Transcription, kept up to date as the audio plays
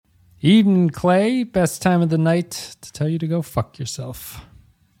Evening, Clay. Best time of the night to tell you to go fuck yourself.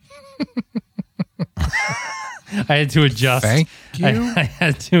 I had to adjust. Thank you. I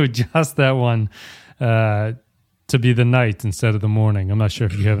had to adjust that one to be the night instead of the morning. I'm not sure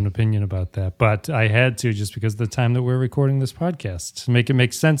if you have an opinion about that, but I had to just because of the time that we're recording this podcast to make it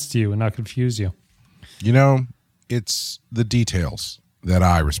make sense to you and not confuse you. You know, it's the details that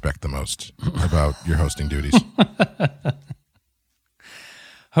I respect the most about your hosting duties.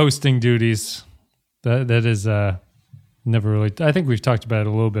 Hosting duties. That is never really. I think we've talked about it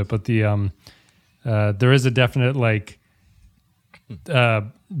a little bit, but the there is a definite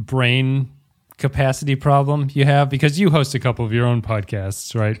brain capacity problem you have because you host a couple of your own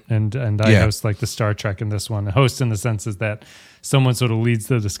podcasts, right? And I host like the Star Trek in this one. Host in the sense is that someone sort of leads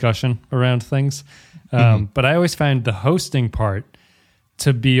the discussion around things. But I always find the hosting part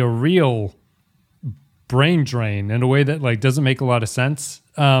to be a real brain drain in a way that like doesn't make a lot of sense.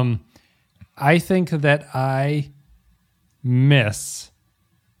 I think that I miss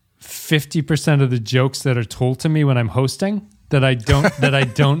 50% of the jokes that are told to me when I'm hosting that I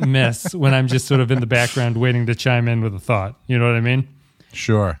don't miss when I'm just sort of in the background waiting to chime in with a thought. You know what I mean?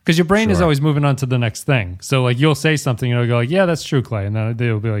 Sure. Because your brain is always moving on to the next thing. So like you'll say something and I'll go like, yeah, that's true, Clay. And then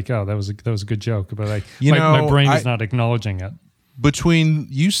they'll be like, oh, that was a good joke. But like my brain is not acknowledging it. Between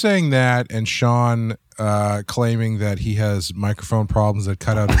you saying that and Sean claiming that he has microphone problems that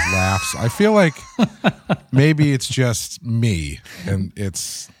cut out his laughs, I feel like maybe it's just me and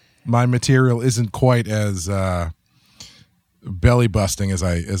it's my material isn't quite as belly busting as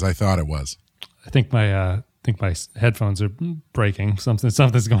I thought it was. I think my headphones are breaking.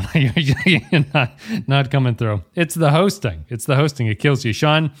 Something's going on. You're not coming through. It's the hosting. It kills you,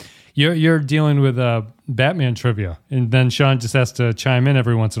 Sean. You're dealing with Batman trivia, and then Sean just has to chime in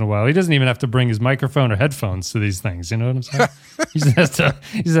every once in a while. He doesn't even have to bring his microphone or headphones to these things. You know what I'm saying? He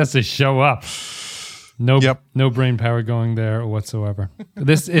just has to show up. No brain power going there whatsoever.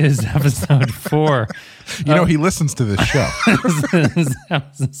 This is episode 4. You know, he listens to this show.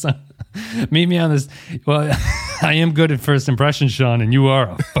 Meet me on this. Well, I am good at first impressions, Sean, and you are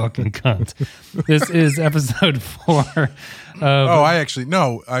a fucking cunt. This is episode 4. I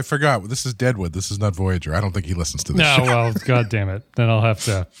forgot. This is Deadwood. This is not Voyager. I don't think he listens to this show. Well, God damn it. Then I'll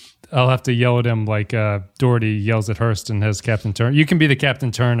have to yell at him like Doherty yells at Hearst and has Captain Turner. You can be the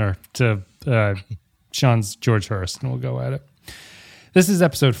Captain Turner to Sean's George Hearst, and we'll go at it. This is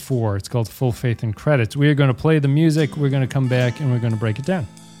episode 4. It's called Full Faith and Credits. We are going to play the music. We're going to come back, and we're going to break it down.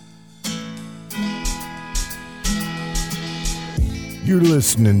 You're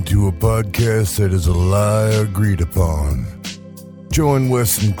listening to a podcast that is a lie agreed upon. Join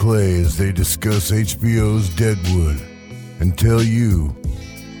Wes and Clay as they discuss HBO's Deadwood and tell you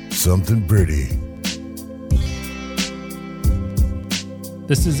something pretty.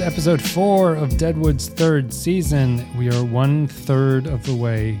 This is episode 4 of Deadwood's 3rd season. We are 1/3 of the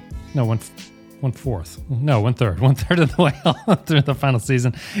way. No, 1/4. No, 1/3. 1/3 of the way through the final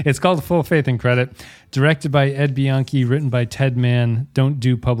season. It's called Full Faith and Credit. Directed by Ed Bianchi, written by Ted Mann. Don't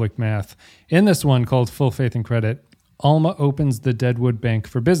do public math. In this one called Full Faith and Credit, Alma opens the Deadwood Bank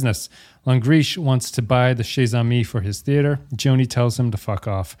for business. Langrish wants to buy the Chez Amis for his theater. Joni tells him to fuck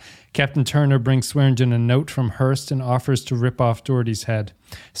off. Captain Turner brings Swearingen a note from Hearst and offers to rip off Doherty's head.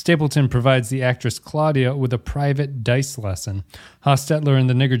 Stapleton provides the actress Claudia with a private dice lesson. Hostetler and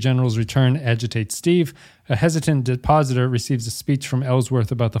the Nigger General's return agitate Steve. A hesitant depositor receives a speech from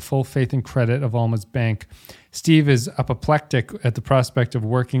Ellsworth about the full faith and credit of Alma's bank. Steve is apoplectic at the prospect of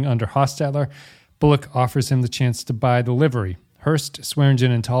working under Hostetler. Bullock offers him the chance to buy the livery. Hearst,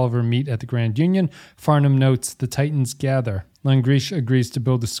 Swearingen, and Tolliver meet at the Grand Union. Farnham notes the Titans gather. Langrish agrees to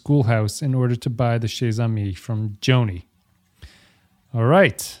build a schoolhouse in order to buy the Chez Amis from Joni. All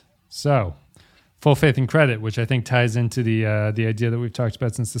right, so full faith and credit, which I think ties into the idea that we've talked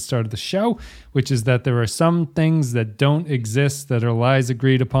about since the start of the show, which is that there are some things that don't exist that are lies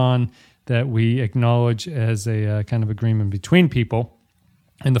agreed upon that we acknowledge as a kind of agreement between people.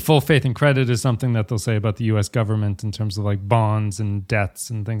 And the full faith and credit is something that they'll say about the U.S. government in terms of like bonds and debts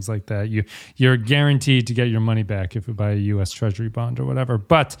and things like that. You're guaranteed to get your money back if you buy a U.S. Treasury bond or whatever.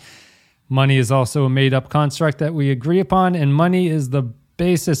 But money is also a made-up construct that we agree upon, and money is the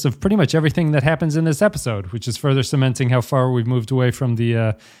basis of pretty much everything that happens in this episode, which is further cementing how far we've moved away from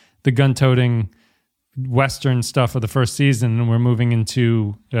the gun-toting Western stuff of the first season, and we're moving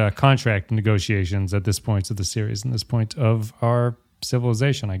into contract negotiations at this point of the series and this point of our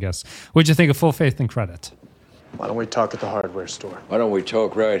civilization, I guess. What'd you think of Full Faith and Credit? Why don't we talk at the hardware store? Why don't we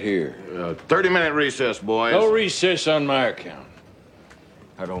talk right here? 30-minute recess, boys. No recess on my account.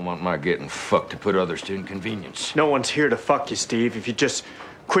 I don't want my getting fucked to put others to inconvenience. No one's here to fuck you, Steve. If you just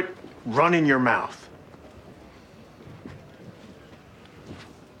quit running your mouth.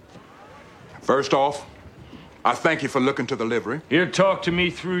 First off, I thank you for looking to the livery. He'll talk to me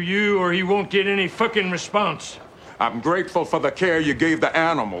through you or he won't get any fucking response. I'm grateful for the care you gave the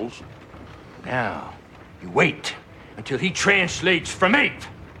animals. Now, you wait until he translates from ape.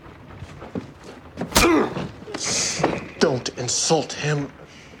 Don't insult him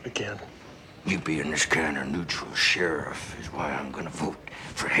again. You being this kind of neutral sheriff is why I'm gonna vote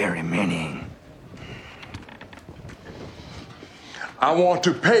for Harry Manning. I want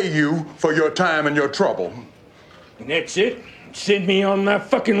to pay you for your time and your trouble. And that's it? Send me on my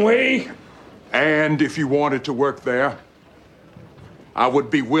fucking way? And if you wanted to work there, I would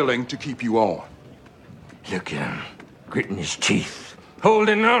be willing to keep you on. Look at him, gritting his teeth,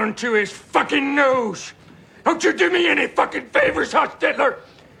 holding on to his fucking nose. Don't you do me any fucking favors, Hostetler.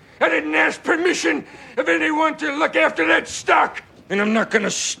 I didn't ask permission of anyone to look after that stock. And I'm not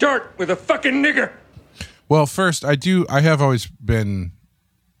gonna start with a fucking nigger. Well, first, I have always been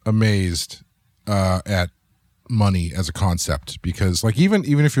amazed at money as a concept, because like even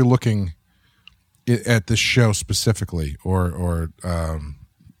if you're looking at this show specifically or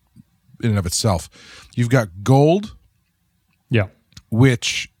in and of itself, you've got gold, Yeah.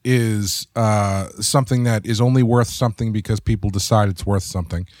 which is something that is only worth something because people decide it's worth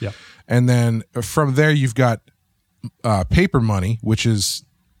something. Yeah. And then from there, you've got paper money, which is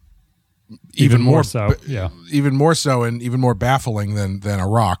even more so. Yeah. even more so and even more baffling than a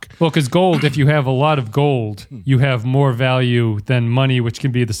rock. Well, because gold, if you have a lot of gold, you have more value than money, which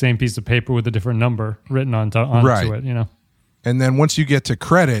can be the same piece of paper with a different number written onto Right. it, you know? And then once you get to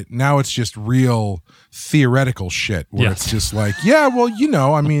credit, now it's just real theoretical shit where Yes. it's just like, yeah, well,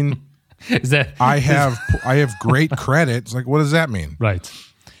 I mean, Is that I have great credit. It's like, what does that mean? right?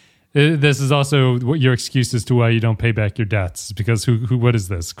 This is also what your excuse as to why you don't pay back your debts, because what is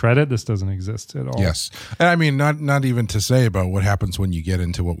this? Credit? This doesn't exist at all. Yes. And I mean, not even to say about what happens when you get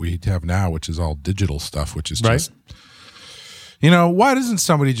into what we have now, which is all digital stuff, which is Right. just, why doesn't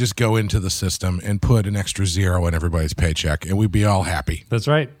somebody just go into the system and put an extra zero in everybody's paycheck and we'd be all happy? That's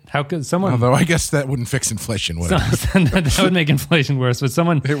right. How could someone... Although I guess that wouldn't fix inflation, would it? that would make inflation worse. But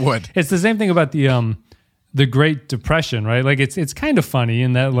someone... It would. It's the same thing about the Great Depression, right? Like it's kind of funny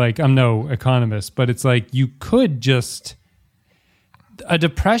in that, like, I'm no economist, but it's like you could just... A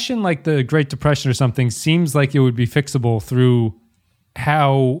depression like the Great Depression or something seems like it would be fixable through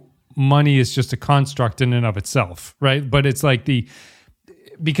how money is just a construct in and of itself, right? But it's like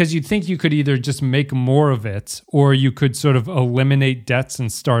because you'd think you could either just make more of it or you could sort of eliminate debts and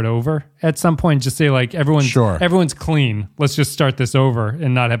start over at some point. Just say like everyone's clean. Let's just start this over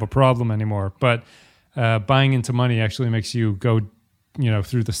and not have a problem anymore. But buying into money actually makes you go,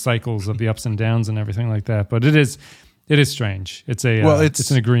 through the cycles of the ups and downs and everything like that. But it is strange. It's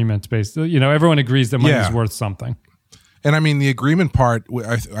it's an agreement based. Everyone agrees that money is worth something. And I mean, the agreement part,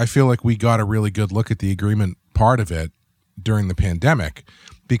 I feel like we got a really good look at the agreement part of it during the pandemic,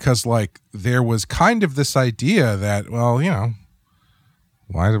 because like there was kind of this idea that, well,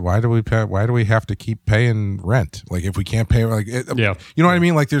 why do we have to keep paying rent? Like if we can't pay, you know what I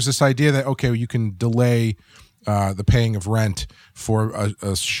mean? Like there's this idea that, okay, you can delay the paying of rent for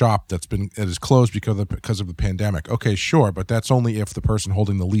a shop that is closed because of the pandemic. Okay, sure, but that's only if the person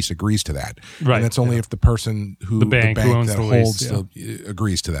holding the lease agrees to that. Right. And that's only if the person the bank who owns that the holds lease,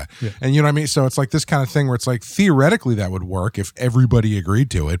 agrees to that. Yeah. And you know what I mean? So it's like this kind of thing where it's like theoretically that would work if everybody agreed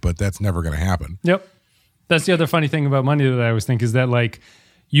to it, but that's never going to happen. Yep. That's the other funny thing about money that I always think is that like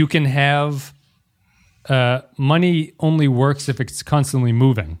you can have money only works if it's constantly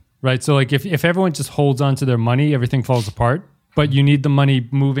moving. Right. So like if everyone just holds on to their money, everything falls apart. But you need the money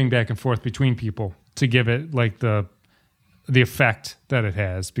moving back and forth between people to give it like the effect that it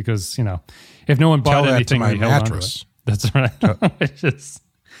has. Because, if no one bought anything, my we held mattress. On to it. That's right.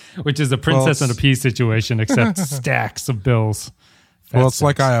 which is a Princess and a Pea situation, except stacks of bills. Well, it's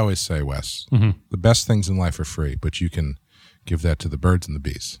like I always say, Wes. Mm-hmm. The best things in life are free, but you can give that to the birds and the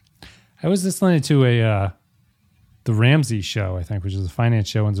bees. I was listening to the Ramsey show, I think, which is a finance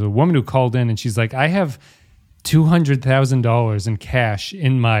show, and there's a woman who called in and she's like, I have $200,000 in cash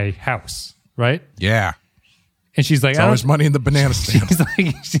in my house, right? Yeah. And she's like, there's always money in the banana stand.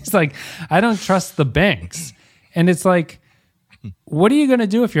 She's like, I don't trust the banks. And it's like, what are you going to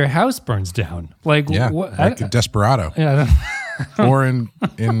do if your house burns down? Like, like a Desperado. Yeah. Or in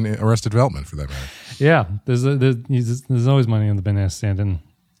Arrested Development, for that matter. Yeah. There's always money in the banana stand, and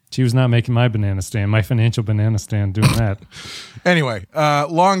she was not making my banana stand, my financial banana stand, doing that. Anyway,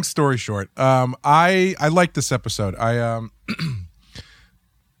 long story short, I like this episode. I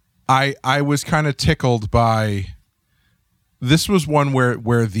was kind of tickled by this was one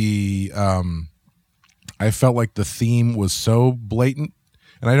where the I felt like the theme was so blatant,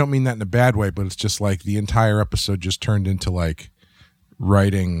 and I don't mean that in a bad way, but it's just like the entire episode just turned into like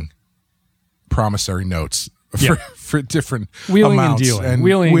writing promissory notes for different wheeling amounts and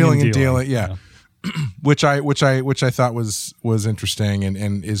dealing, wheeling and dealing. Yeah. Which I thought was interesting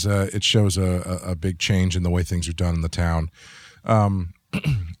and is it shows a big change in the way things are done in the town.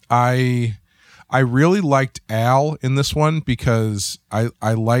 I really liked Al in this one because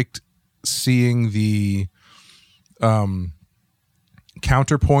I liked seeing the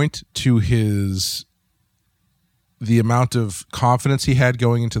counterpoint to the amount of confidence he had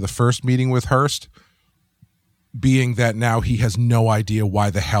going into the first meeting with Hearst, being that now he has no idea why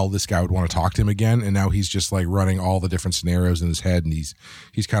the hell this guy would want to talk to him again, and now he's just like running all the different scenarios in his head, and he's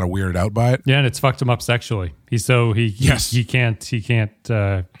kind of weirded out by it. Yeah, and it's fucked him up sexually. He can't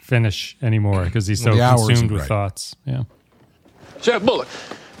finish anymore because he's so consumed with thoughts. Yeah. Sheriff Bullock,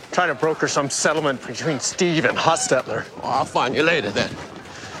 Trying to broker some settlement between Steve and Hostetler. oh, I'll find you later then.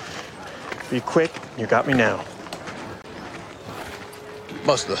 Be quick, you got me now.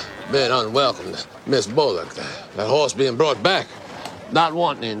 Must have been unwelcome to Miss Bullock, that horse being brought back. Not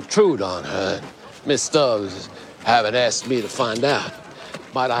wanting to intrude on her. Miss Stubbs haven't asked me to find out.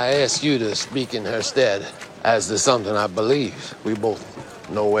 But I ask you to speak in her stead, as there's something I believe we both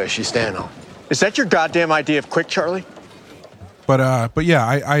know where she stand on. Is that your goddamn idea of quick, Charlie? But yeah,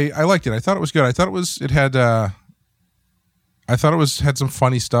 I liked it. I thought it was good. I thought it had some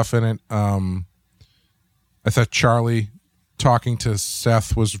funny stuff in it. I thought Charlie talking to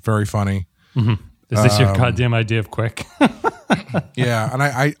Seth was very funny. Mm-hmm. Is this your goddamn idea of quick? Yeah, and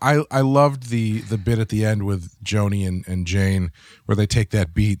I loved the bit at the end with Joni and Jane where they take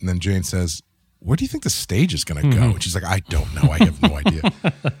that beat and then Jane says, "Where do you think the stage is going to go?" And she's like, "I don't know. I have no idea."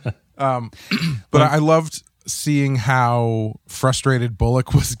 But I loved seeing how frustrated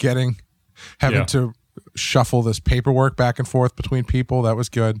Bullock was getting, having to shuffle this paperwork back and forth between people. That was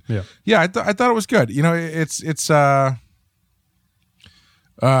good. Yeah, I thought it was good. You know, it's a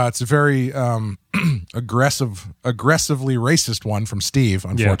very aggressively racist one from Steve,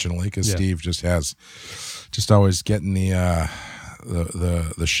 unfortunately, because Steve just always getting the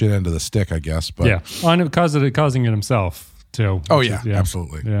shit end of the stick, I guess. But causing it himself too. Oh yeah,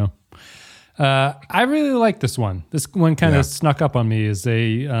 absolutely. Yeah. I really like this one. This one kind of snuck up on me as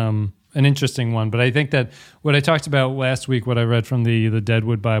an interesting one, but I think that what I talked about last week, what I read from the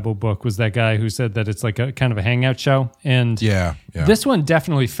Deadwood Bible book, was that guy who said that it's like a kind of a hangout show, and this one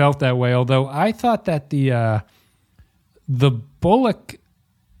definitely felt that way. Although I thought that the Bullock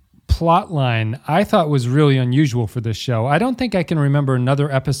plot line I thought was really unusual for this show. I don't think I can remember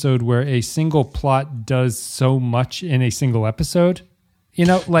another episode where a single plot does so much in a single episode. You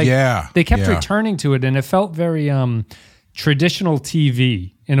know, like they kept returning to it, and it felt very traditional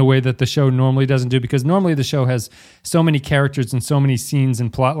TV in a way that the show normally doesn't do, because normally the show has so many characters and so many scenes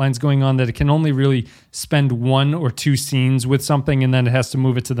and plot lines going on that it can only really spend one or two scenes with something, and then it has to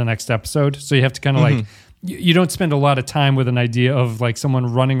move it to the next episode. So you have to kind of like, you don't spend a lot of time with an idea of like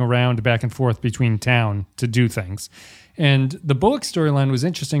someone running around back and forth between town to do things. And the Bullock storyline was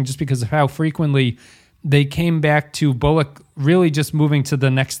interesting just because of how frequently they came back to Bullock really just moving to the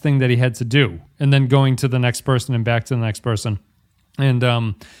next thing that he had to do and then going to the next person and back to the next person. And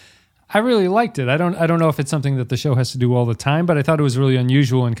I really liked it. I don't know if it's something that the show has to do all the time, but I thought it was really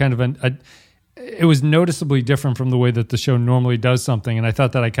unusual and kind of it was noticeably different from the way that the show normally does something. And I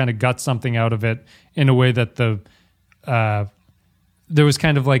thought that I kind of got something out of it in a way that there was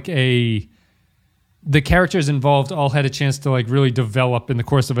kind of like the characters involved all had a chance to like really develop in the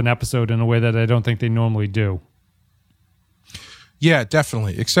course of an episode in a way that I don't think they normally do. Yeah,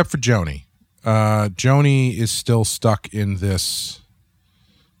 definitely. Except for Joni. Joni is still stuck in this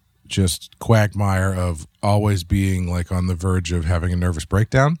just quagmire of always being like on the verge of having a nervous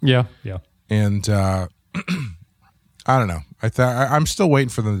breakdown. Yeah. And I don't know. I'm still waiting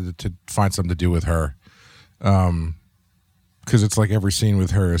for them to find something to do with her. Because it's like every scene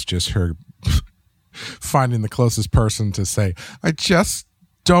with her is just her finding the closest person to say, "I just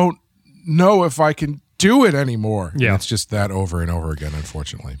don't know if I can do it anymore." Yeah. And it's just that over and over again,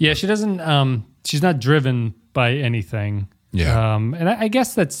 unfortunately. Yeah, she doesn't, she's not driven by anything. Yeah. And I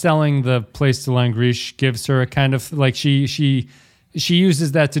guess that selling the place to Langriche gives her a kind of like she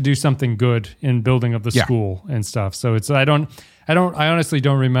uses that to do something good in building of the school and stuff. So it's I honestly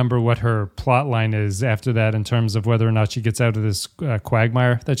don't remember what her plot line is after that in terms of whether or not she gets out of this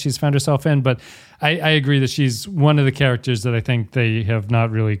quagmire that she's found herself in. But I agree that she's one of the characters that I think they have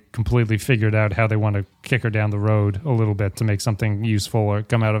not really completely figured out how they want to kick her down the road a little bit to make something useful or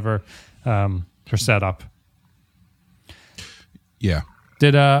come out of her setup. Yeah.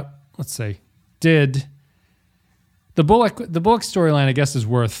 Did let's see. Did the Bullock storyline, I guess, is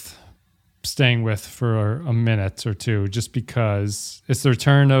worth staying with for a minute or two, just because it's the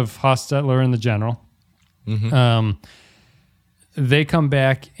return of Hostetler and the General. Mm-hmm. They come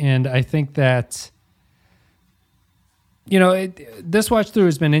back, and I think that, this watch through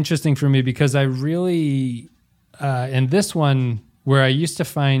has been interesting for me because I really, in this one, where I used to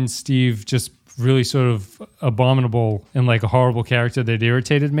find Steve just really sort of abominable and like a horrible character that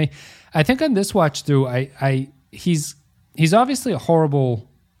irritated me, I think on this watch through, he's obviously a horrible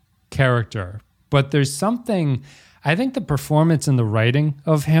character, but there's something, I think the performance and the writing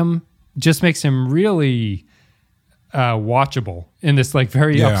of him just makes him really watchable in this like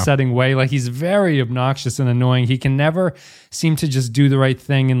very upsetting way. Like he's very obnoxious and annoying. He can never seem to just do the right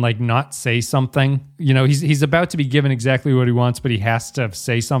thing and like not say something. He's about to be given exactly what he wants, but he has to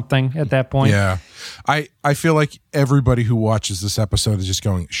say something at that point. Yeah. I feel like everybody who watches this episode is just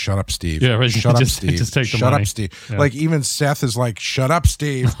going, shut up, Steve. Yeah, right. Shut up, Steve. Just take the shut money. up, Steve. Yeah. Like even Seth is like, shut up,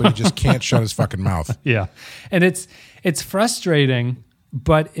 Steve, but he just can't shut his fucking mouth. Yeah. And it's frustrating,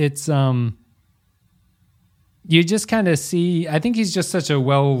 but it's you just kind of see, I think he's just such a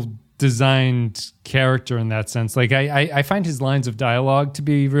well-designed character in that sense. Like I find his lines of dialogue to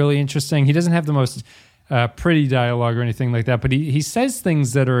be really interesting. He doesn't have the most pretty dialogue or anything like that, but he says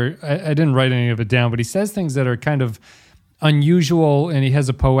things that are, I didn't write any of it down, but he says things that are kind of unusual, and he has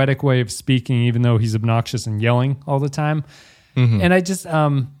a poetic way of speaking, even though he's obnoxious and yelling all the time. Mm-hmm. And I just,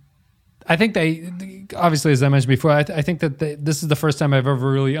 I think they, obviously, as I mentioned before, I think that this is the first time I've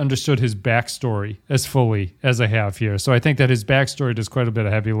ever really understood his backstory as fully as I have here. So I think that his backstory does quite a bit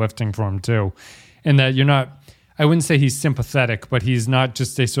of heavy lifting for him too. And that you're not, I wouldn't say he's sympathetic, but he's not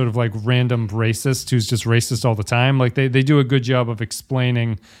just a sort of like random racist who's just racist all the time. Like they do a good job of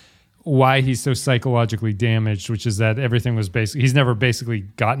explaining why he's so psychologically damaged, which is that everything was he's never basically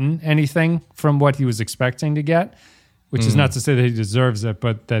gotten anything from what he was expecting to get. Which is not to say that he deserves it,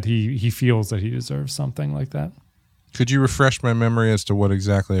 but that he feels that he deserves something like that. Could you refresh my memory as to what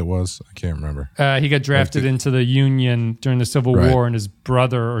exactly it was? I can't remember. He got drafted into the Union during the Civil War, and his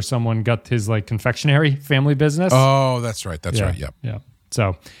brother or someone got his like confectionery family business. Oh, that's right. That's right. Yep. Yeah.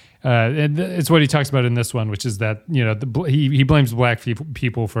 So and it's what he talks about in this one, which is that he blames black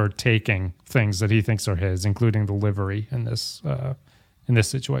people for taking things that he thinks are his, including the livery in this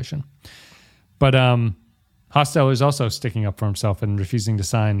situation. But Hostetler is also sticking up for himself and refusing to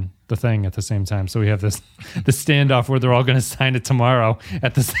sign the thing at the same time. So we have the standoff where they're all going to sign it tomorrow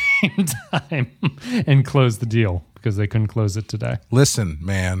at the same time and close the deal because they couldn't close it today. Listen,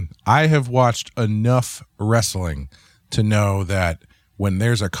 man, I have watched enough wrestling to know that when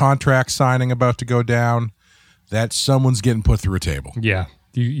there's a contract signing about to go down, that someone's getting put through a table. Yeah.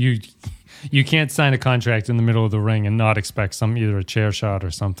 You can't sign a contract in the middle of the ring and not expect either a chair shot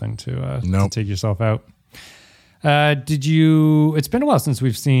or something to take yourself out. It's been a while since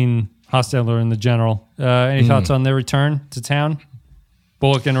we've seen Hostetler and the General. Any thoughts on their return to town?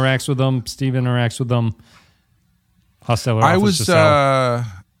 Bullock interacts with them. Steve interacts with them. Hostetler offers to sell.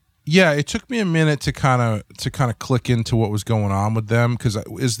 Yeah, it took me a minute to kind of click into what was going on with them, because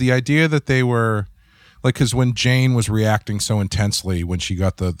is the idea that they were like, because when Jane was reacting so intensely when she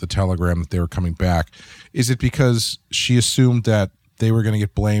got the telegram that they were coming back, is it because she assumed that they were going to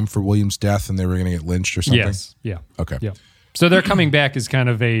get blamed for William's death and they were going to get lynched or something? Yes. Yeah. Okay. Yeah. So their coming back is kind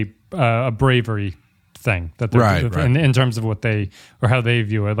of a bravery thing that they're right. in terms of what how they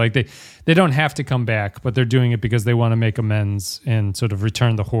view it. Like they don't have to come back, but they're doing it because they want to make amends and sort of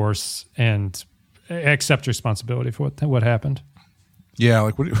return the horse and accept responsibility for what happened. Yeah.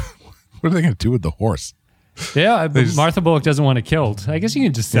 Like what are they going to do with the horse? Yeah, Martha Bullock doesn't want it killed. I guess you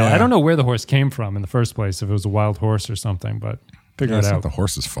can just sell it. I don't know where the horse came from in the first place, if it was a wild horse or something, but figure it out. It's not the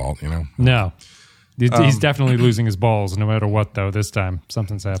horse's fault, No. He's definitely losing his balls no matter what, though. This time,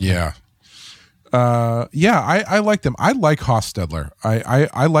 something's happening. Yeah. I like them. I like Hostetler.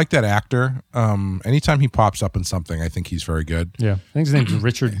 I like that actor. Anytime he pops up in something, I think he's very good. Yeah. I think his name's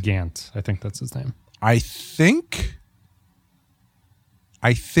Richard Gant. I think that's his name. I think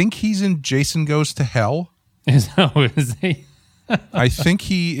he's in Jason Goes to Hell. Is he? I think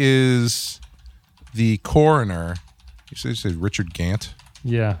he is the coroner. You said Richard Gant?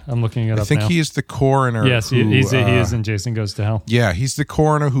 Yeah, I'm looking it up now. I think he is the coroner. Yes, he is in Jason Goes to Hell. Yeah, he's the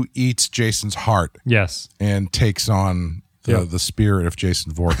coroner who eats Jason's heart. Yes. And takes on the spirit of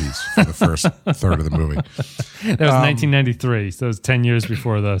Jason Voorhees for the first third of the movie. That was 1993, so it was 10 years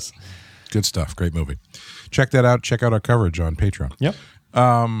before this. Good stuff. Great movie. Check that out. Check out our coverage on Patreon. Yep.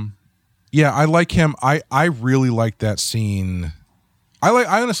 Yeah, I like him. I really like that scene.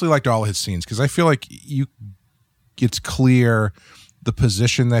 I honestly liked all of his scenes because I feel like it's clear the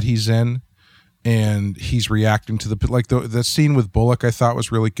position that he's in, and he's reacting to the scene with Bullock. I thought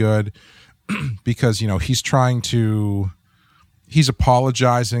was really good because he's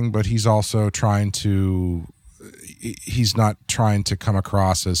apologizing, but he's also he's not trying to come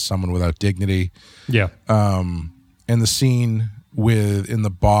across as someone without dignity. Yeah. And the scene in the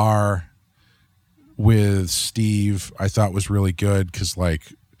bar with Steve, I thought was really good because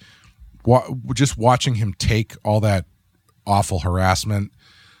just watching him take all that awful harassment,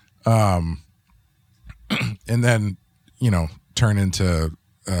 and then turn into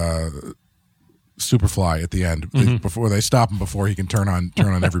Superfly at the end before they stop him before he can turn on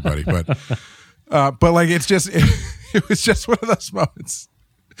everybody. But it's just it was just one of those moments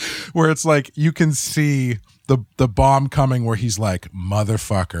where it's like you can see the bomb coming where he's like,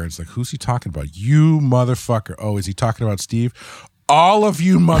 motherfucker. It's like, who's he talking about? You motherfucker. Oh, is he talking about Steve? All of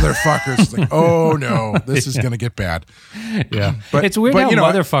you motherfuckers. It's like, oh no, this is going to get bad. Yeah. But it's weird how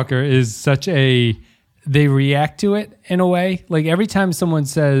motherfucker is such they react to it in a way. Like every time someone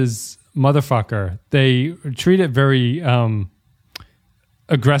says motherfucker, they treat it very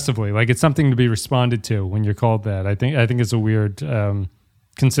aggressively. Like it's something to be responded to when you're called that. I think it's a weird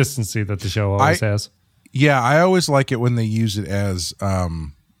consistency that the show always has. Yeah, I always like it when they use it as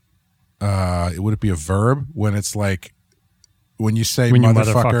would it be a verb when it's like when you say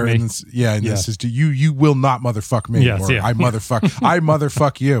motherfucker, and this is you will not motherfuck me, yes, or I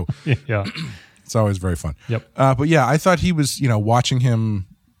motherfuck you. Yeah, it's always very fun. Yep. But yeah, I thought he was watching him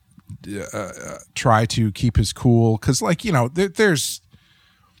try to keep his cool because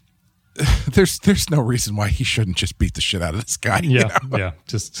there's no reason why he shouldn't just beat the shit out of this guy. Yeah, yeah,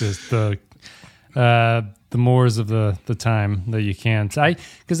 just the mores of the time that you can't.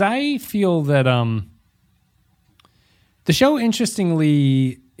 Because I feel that the show,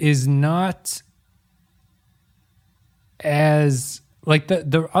 interestingly, is not as like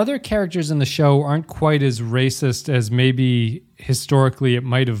the other characters in the show aren't quite as racist as maybe historically it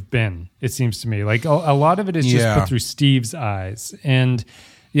might have been. It seems to me like a lot of it is just put through Steve's eyes, and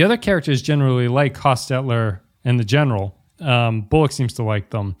the other characters generally like Hostetler and the General. Bullock seems to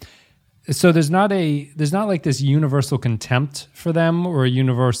like them. So there's not like this universal contempt for them or a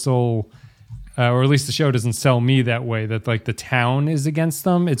universal, or at least the show doesn't sell me that way, that like the town is against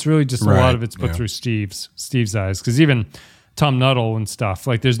them. It's really just a lot of it's put through Steve's eyes. Because even Tom Nuttall and stuff,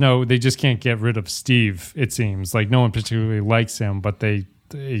 like they just can't get rid of Steve, it seems. Like no one particularly likes him, but they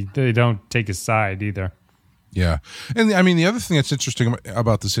don't take his side either. Yeah. And I mean, the other thing that's interesting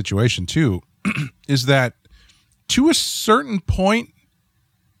about the situation too is that to a certain point,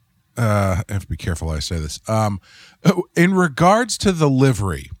 I have to be careful how I say this. In regards to the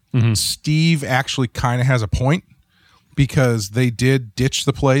livery, Steve actually kind of has a point because they did ditch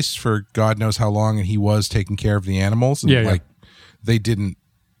the place for God knows how long, and he was taking care of the animals. And they didn't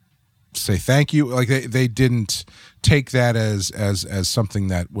say thank you. Like they didn't take that as something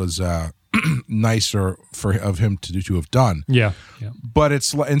that was nice of him to have done. Yeah. But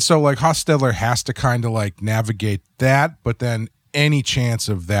so like Hostetler has to kind of like navigate that, but then any chance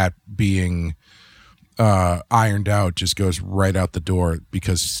of that being ironed out just goes right out the door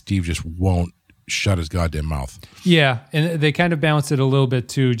because Steve just won't shut his goddamn mouth. Yeah, and they kind of balance it a little bit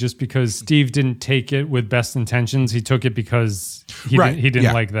too, just because Steve didn't take it with best intentions. He took it because he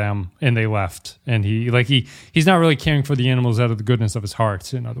didn't like them, and they left. And he's not really caring for the animals out of the goodness of his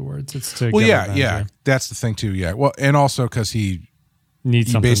heart. In other words, it's to that's the thing too. Yeah, well, and also because he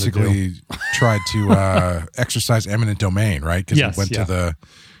basically to tried to exercise eminent domain, right? Because he went to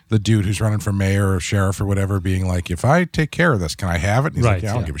the dude who's running for mayor or sheriff or whatever, being like, if I take care of this, can I have it? And he's like,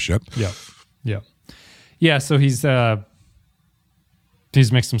 I don't give a shit. Yeah. So he's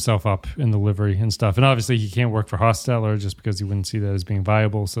mixed himself up in the livery and stuff. And obviously he can't work for Hostetler just because he wouldn't see that as being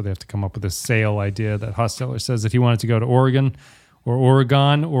viable. So they have to come up with this sale idea that Hostetler says that he wanted to go to Oregon.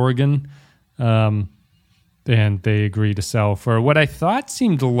 And they agree to sell for what I thought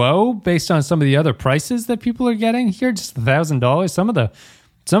seemed low based on some of the other prices that people are getting here, just $1,000.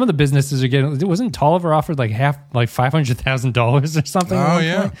 Some of the businesses are getting. Wasn't Tolliver offered like $500,000 or something? Oh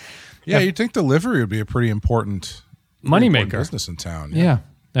yeah. You'd think the livery would be a pretty important moneymaker business in town. Yeah.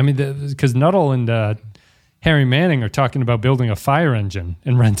 I mean, because Nuttall and Harry Manning are talking about building a fire engine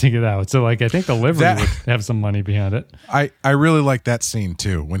and renting it out. So like, I think the livery would have some money behind it. I really like that scene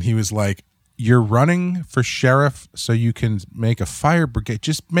too when he was like, you're running for sheriff so you can make a fire brigade.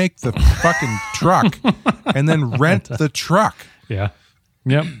 Just make the fucking truck and then rent the truck. Yeah.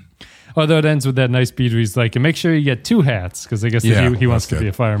 Yep. Although it ends with that nice beat where he's like, and make sure you get 2 hats, because I guess he wants to be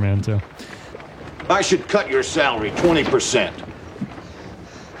a fireman too. I should cut your salary 20%.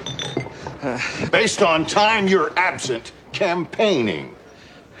 Based on time you're absent campaigning.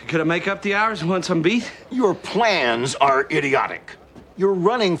 Could I make up the hours once I'm beat? Your plans are idiotic. You're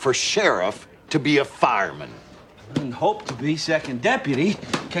running for sheriff to be a fireman. I hope to be second deputy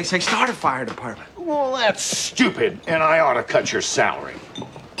in case I start a fire department. Well, that's stupid, and I ought to cut your salary.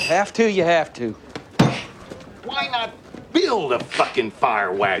 Have to, you have to. Why not build a fucking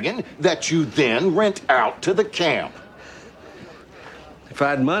fire wagon that you then rent out to the camp? If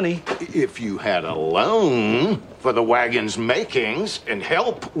I had money. If you had a loan for the wagon's makings and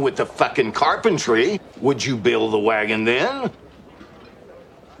help with the fucking carpentry, would you build the wagon then?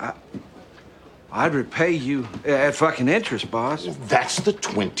 I'd repay you at fucking interest, boss. That's the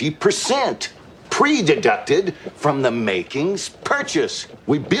 20%. Pre-deducted from the makings purchase.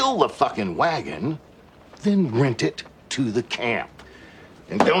 We build the fucking wagon, then rent it to the camp.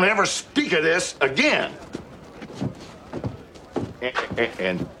 And don't ever speak of this again.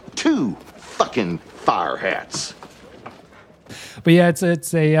 And 2 fucking fire hats. But yeah,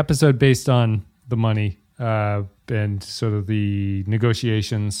 it's a episode based on the money and sort of the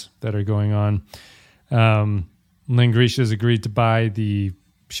negotiations that are going on. Len Grisha's agreed to buy the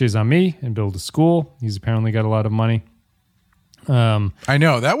Chez Ami and build a school. He's apparently got a lot of money. I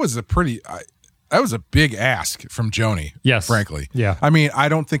know that was a big ask from Joni. Yes, frankly. Yeah. I mean, I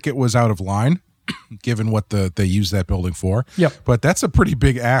don't think it was out of line, given what they use that building for. Yep. But that's a pretty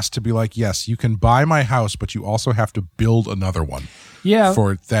big ask to be like, yes, you can buy my house, but you also have to build another one. Yeah.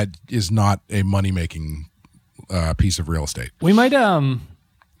 For that is not a money making piece of real estate. We might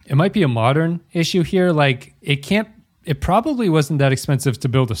it might be a modern issue here. Like it probably wasn't that expensive to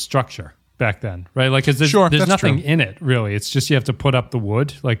build a structure back then, right? Like, cause there's nothing in it really. It's just, you have to put up the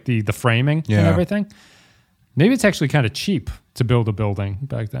wood, like the framing and everything. Maybe it's actually kind of cheap to build a building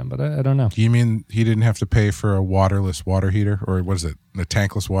back then, but I don't know. Do you mean he didn't have to pay for a waterless water heater, or what is it, a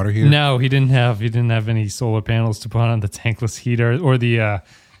tankless water heater? No, he didn't have any solar panels to put on the tankless heater or the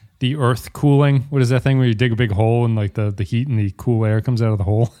earth cooling. What is that thing where you dig a big hole and like the heat and the cool air comes out of the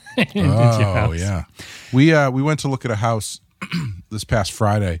hole? Oh yeah. We went to look at a house this past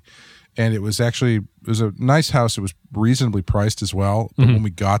Friday, and it was a nice house. It was reasonably priced as well. But when we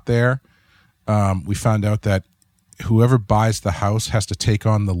got there, we found out that whoever buys the house has to take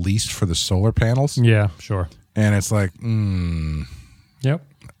on the lease for the solar panels. Yeah, sure. And it's like, yep.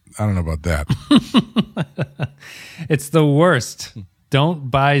 I don't know about that. It's the worst.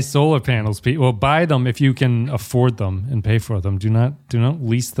 Don't buy solar panels. Well, buy them if you can afford them and pay for them. Do not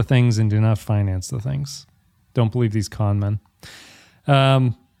lease the things and do not finance the things. Don't believe these con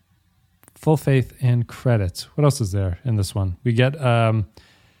men. Full faith and credit. What else is there in this one? We get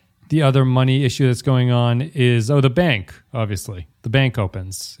the other money issue that's going on is the bank. Obviously, the bank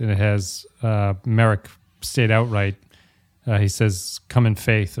opens and it has Merrick state outright. He says, "Come in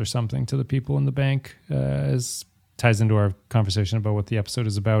faith" or something to the people in the bank. As ties into our conversation about what the episode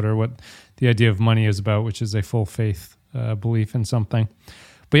is about, or what the idea of money is about, which is a full faith belief in something.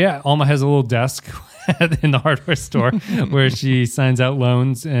 But yeah, Alma has a little desk in the hardware store where she signs out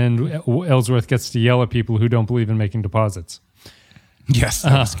loans, and Ellsworth gets to yell at people who don't believe in making deposits. Yes,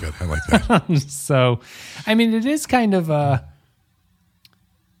 that was good. I like that. So, I mean, it is kind of,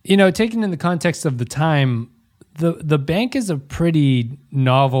 taken in the context of the time, the bank is a pretty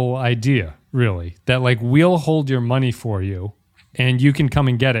novel idea, really, that like we'll hold your money for you and you can come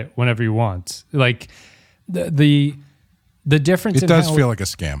and get it whenever you want. Like the difference. It does feel like a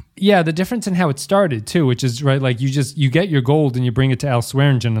scam. Yeah, the difference in how it started too, which is right. Like you get your gold and you bring it to Al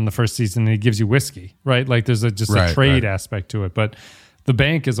Swearingen in the first season, and he gives you whiskey. Right, like there's a trade aspect to it, but the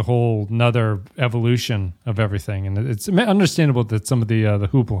bank is a whole nother evolution of everything, and it's understandable that some of the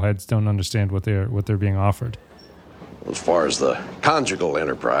hoople heads don't understand what they're being offered. As far as the conjugal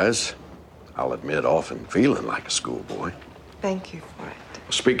enterprise, I'll admit often feeling like a schoolboy. Thank you for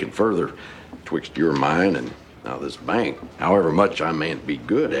it. Speaking further, twixt your mind and now this bank, however much I mayn't be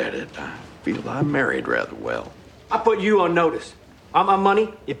good at it, I feel I married rather well. I put you on notice. On my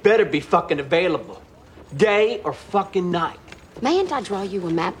money, it better be fucking available. Day or fucking night. Mayn't I draw you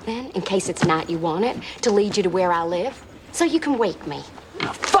a map then, in case it's night you want it, to lead you to where I live? So you can wake me.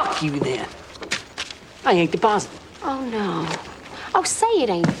 Now fuck you then. I ain't depositing. Oh no. Oh, say it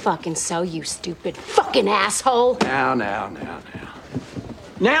ain't fucking so, you stupid fucking asshole. Now.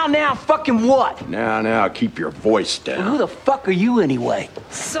 Now, fucking what? Now, keep your voice down. Well, who the fuck are you anyway?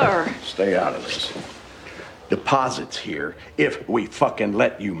 Sir. Stay out of this. Deposits here, if we fucking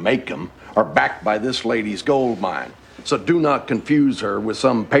let you make them, are backed by this lady's gold mine. So do not confuse her with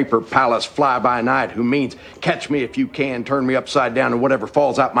some paper palace fly-by-night who means catch me if you can, turn me upside down, and whatever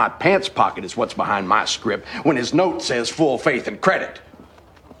falls out my pants pocket is what's behind my script when his note says full faith and credit.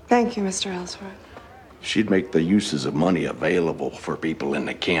 Thank you, Mr. Ellsworth. She'd make the uses of money available for people in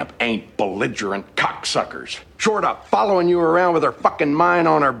the camp. Ain't belligerent cocksuckers. Short of following you around with her fucking mine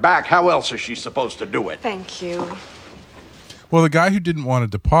on her back, how else is she supposed to do it? Thank you. Well, the guy who didn't want to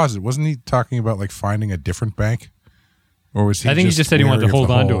deposit, wasn't he talking about like finding a different bank? Or was he? I think he just said he wanted to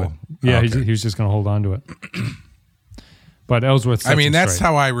hold on to it. Yeah, Okay. he was just going to hold on to it. But Ellsworth sets him that's straight.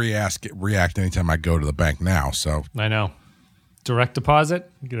 how I react anytime I go to the bank now. So I know. Direct deposit?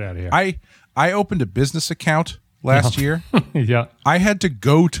 Get out of here. I opened a business account last year. Yeah. I had to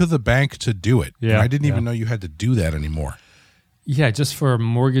go to the bank to do it. Yeah, And I didn't yeah. even know you had to do that anymore. Yeah, just for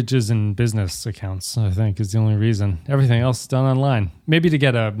mortgages and business accounts, I think, is the only reason. Everything else is done online. Maybe to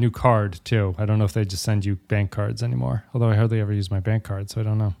get a new card, too. I don't know if they just send you bank cards anymore, although I hardly ever use my bank card, so I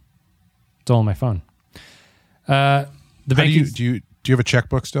don't know. It's all on my phone. The bank Do you have a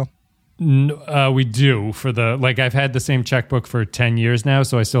checkbook still? we do for the, like, I've had the same checkbook for 10 years now,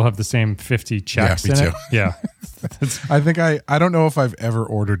 so I still have the same 50 checks me in too. it. Yeah. I don't know if I've ever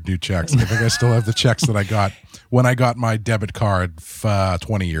ordered new checks. I think I still have the checks that I got when I got my debit card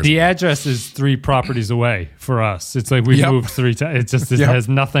 20 years The ago. address is 3 properties away for us. It's like we moved 3 times. It has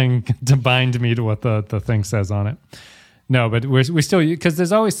nothing to bind me to what the thing says on it. No, but we still, because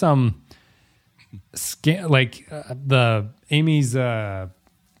there's always some Amy's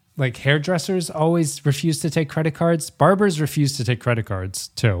like hairdressers always refuse to take credit cards. Barbers refuse to take credit cards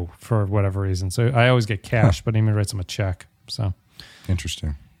too for whatever reason. So I always get cash, but Amy writes them a check. So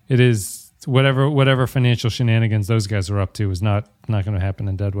interesting. It is whatever financial shenanigans those guys are up to is not going to happen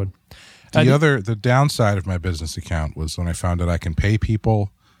in Deadwood. The downside of my business account was when I found out I can pay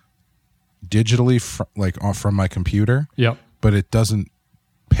people digitally from my computer. Yep. But it doesn't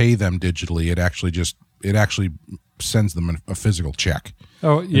pay them digitally. It actually sends them a physical check.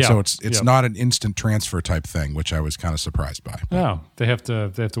 Oh, yeah. And so it's not an instant transfer type thing, which I was kind of surprised by. Oh, they have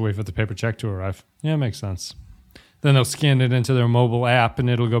to wait for the paper check to arrive. Yeah, makes sense. Then they'll scan it into their mobile app, and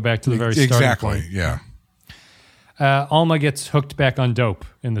it'll go back to the very starting point. Yeah. Alma gets hooked back on dope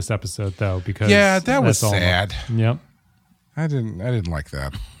in this episode, though, because that was Alma. sad. Yep. I didn't like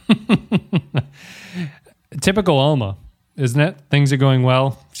that. Typical Alma, isn't it? Things are going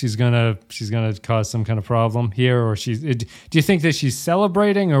well. She's gonna cause some kind of problem here, or do you think that she's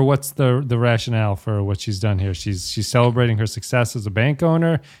celebrating, or what's the rationale for what she's done here? She's celebrating her success as a bank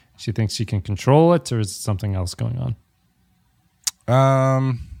owner. She thinks she can control it, or is something else going on?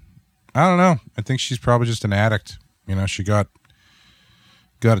 I don't know. I think she's probably just an addict. You know, she got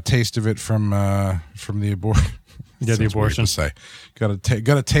a taste of it from the abortion. Yeah, the abortion. Got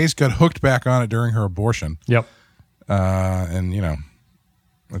a taste. Got hooked back on it during her abortion. Yep. And you know,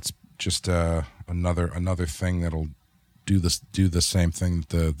 it's just another thing that'll do the same thing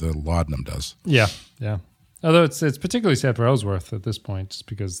that the laudanum does. Yeah, yeah. Although it's particularly sad for Ellsworth at this point, just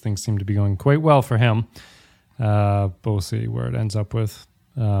because things seem to be going quite well for him. But we'll see where it ends up with.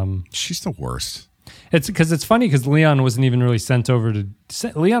 She's the worst. It's because it's funny because Leon wasn't even really sent over to.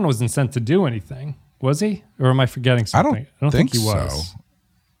 Leon wasn't sent to do anything, was he? Or am I forgetting something? I don't think he was. So.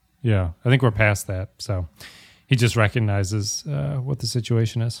 Yeah, I think we're past that. So he just recognizes what the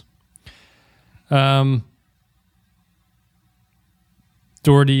situation is.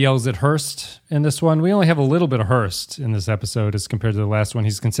 Doherty yells at Hearst in this one. We only have a little bit of Hearst in this episode as compared to the last one.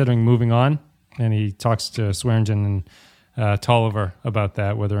 He's considering moving on, and he talks to Swearingen and Tolliver about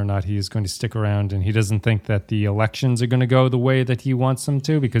that, whether or not he is going to stick around. And he doesn't think that the elections are going to go the way that he wants them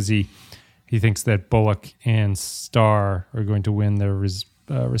to, because he thinks that Bullock and Starr are going to win their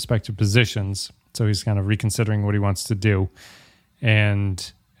respective positions. So he's kind of reconsidering what he wants to do.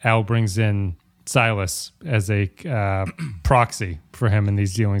 And Al brings in Silas as a proxy for him in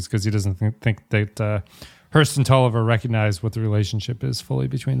these dealings, because he doesn't think that Hearst and Tolliver recognize what the relationship is fully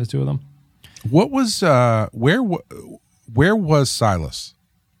between the two of them. What was where was Silas?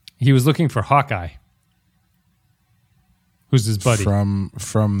 He was looking for Hawkeye, who's his buddy from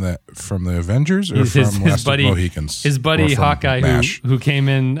the Avengers, or his from Last buddy, of the Mohicans. His buddy Hawkeye, who came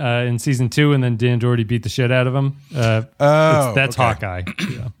in season 2, and then Dan Doherty beat the shit out of him. That's okay. Hawkeye.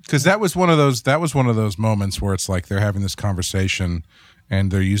 Because that was one of those moments where it's like they're having this conversation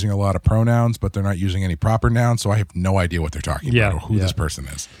and they're using a lot of pronouns, but they're not using any proper nouns. So I have no idea what they're talking about or who this person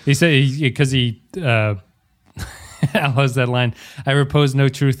is. He said because Al has that line, I repose no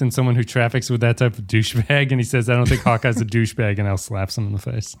truth in someone who traffics with that type of douchebag. And he says, I don't think Hawkeye's a douchebag, and Al slaps him in the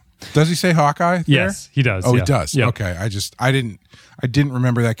face. Does he say Hawkeye there? Yes, he does. Oh, yeah. he does. Yep. Okay. I didn't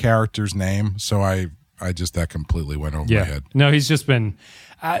remember that character's name, so that completely went over my head. No, he's just been,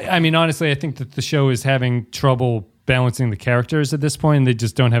 I mean, honestly, I think that the show is having trouble balancing the characters at this point, and they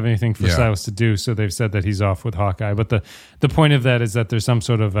just don't have anything for Yeah. Silas to do, so they've said that he's off with Hawkeye. But the point of that is that there's some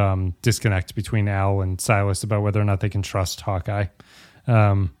sort of disconnect between Al and Silas about whether or not they can trust Hawkeye.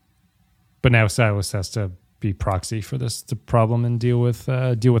 But now Silas has to be proxy for this problem and deal with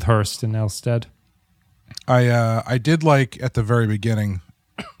Hearst in Al's stead. I did like at the very beginning,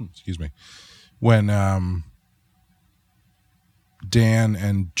 excuse me, when Dan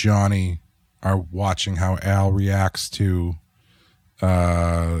and Johnny are watching how Al reacts to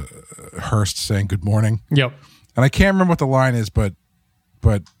Hearst saying good morning. Yep. And I can't remember what the line is, but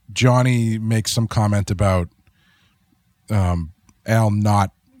Johnny makes some comment about Al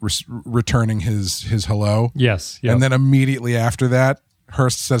not returning his hello. Yes. Yep. And then immediately after that,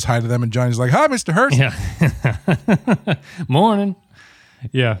 Hearst says hi to them, and Johnny's like, "Hi, Mr. Hearst." Yeah. Morning.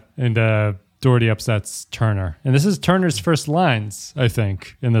 Yeah. And Doherty upsets Turner. And this is Turner's first lines, I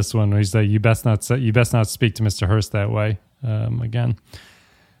think, in this one, where he's like, you best not speak to Mr. Hearst that way again.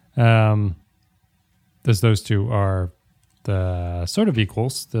 Those two are the sort of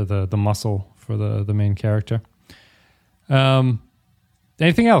equals, the muscle for the main character.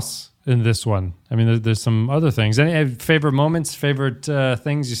 Anything else in this one? I mean, there's some other things. Any favorite moments, favorite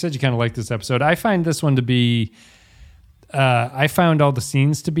things? You said you kind of liked this episode. I find this one to be... I found all the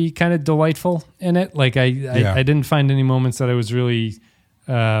scenes to be kind of delightful in it. Like I didn't find any moments that I was really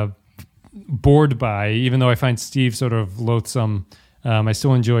bored by, even though I find Steve sort of loathsome. I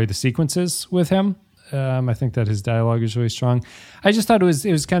still enjoy the sequences with him. I think that his dialogue is really strong. I just thought it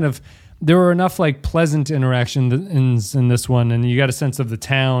was kind of, there were enough like pleasant interactions in this one, and you got a sense of the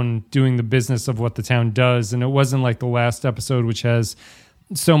town doing the business of what the town does, and it wasn't like the last episode, which has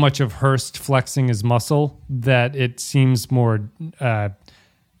so much of Hearst flexing his muscle that it seems more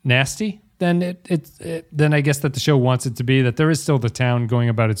nasty than than I guess that the show wants it to be. That there is still the town going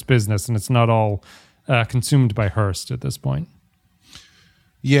about its business, and it's not all consumed by Hearst at this point.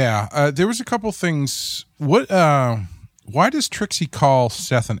 Yeah, there was a couple things. Why does Trixie call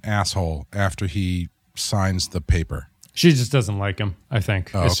Seth an asshole after he signs the paper? She just doesn't like him, I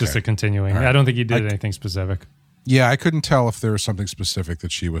think. It's just a continuing. Right. I don't think he did anything specific. Yeah, I couldn't tell if there was something specific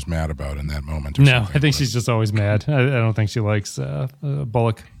that she was mad about in that moment. No, I think she's just always mad. I don't think she likes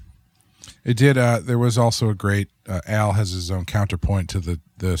Bullock. It did. There was also a great, Al has his own counterpoint to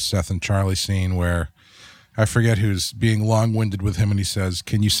the Seth and Charlie scene where I forget who's being long-winded with him, and he says,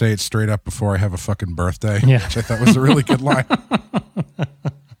 "Can you say it straight up before I have a fucking birthday?" Yeah. Which I thought was a really good line.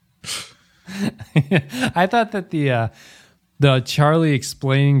 I thought that the Charlie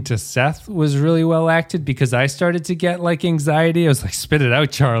explaining to Seth was really well acted, because I started to get like anxiety. I was like, "Spit it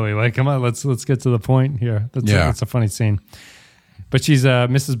out, Charlie! Like, come on, let's get to the point here." That's a funny scene. But she's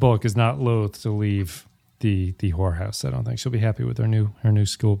Mrs. Bullock is not loath to leave the whorehouse. I don't think she'll be happy with her new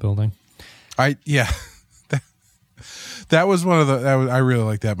school building. That was one of the. I really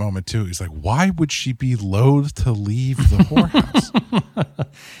like that moment too. He's like, "Why would she be loath to leave the whorehouse?"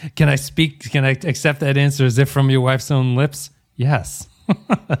 Can I accept that answer as if from your wife's own lips? Yes.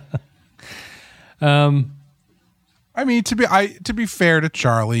 I mean, to be fair to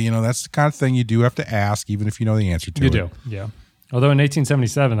Charlie, that's the kind of thing you do have to ask, even if you know the answer to it. You do, yeah. Although in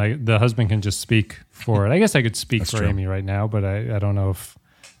 1877, the husband can just speak for it. I guess I could speak for Amy right now, but I don't know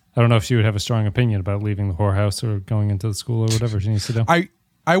if she would have a strong opinion about leaving the whorehouse or going into the school or whatever she needs to do.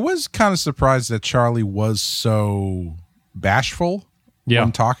 I was kind of surprised that Charlie was so bashful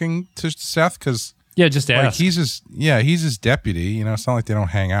when talking to Seth, because just ask. Like he's his deputy. It's not like they don't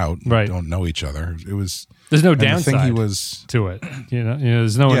hang out, right? Don't know each other. There's no downside to it.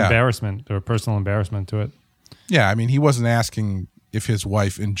 There's no embarrassment or personal embarrassment to it. Yeah, I mean, he wasn't asking if his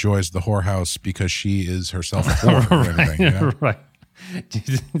wife enjoys the whorehouse because she is herself a whore or anything. Right.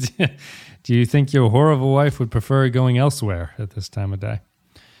 Do you think your whore of a wife would prefer going elsewhere at this time of day?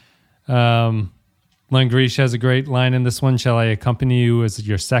 Langrish has a great line in this one. "Shall I accompany you as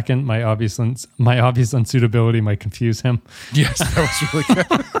your second? My obvious unsuitability might confuse him." Yes, that was really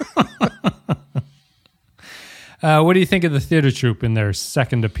good. What do you think of the theater troupe in their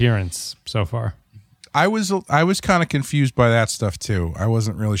second appearance so far? I was kind of confused by that stuff too. I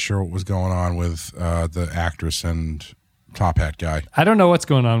wasn't really sure what was going on with the actress and Top Hat guy. I don't know what's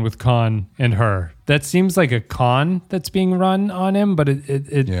going on with Khan and her. That seems like a con that's being run on him, but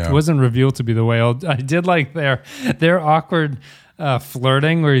it wasn't revealed to be the way. I did like their awkward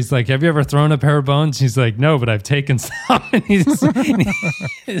flirting where he's like, "Have you ever thrown a pair of bones?" She's like, "No, but I've taken some." And his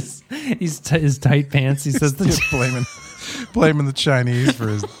tight pants. He says, just blaming the Chinese for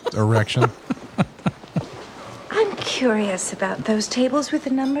his erection. I'm curious about those tables with the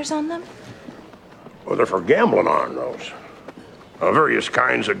numbers on them. Well, they're for gambling on those. Various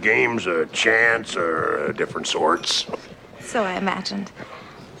kinds of games, chance, or different sorts. So I imagined.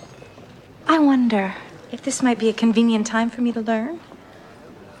 I wonder if this might be a convenient time for me to learn.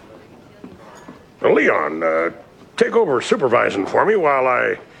 Leon, take over supervising for me while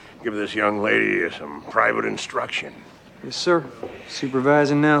I give this young lady some private instruction. Yes, sir.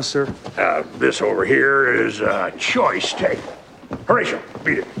 Supervising now, sir. This over here is choice tape. Horatio,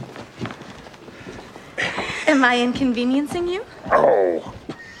 beat it. Am I inconveniencing you? Oh,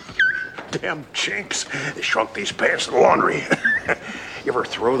 damn chinks. They shrunk these pants to the laundry. You ever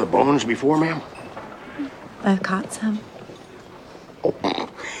throw the bones before, ma'am? I've caught some. Oh.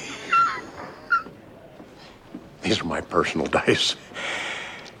 These are my personal dice.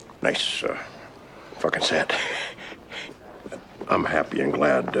 Nice fucking set. I'm happy and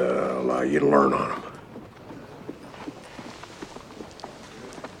glad to allow you to learn on them.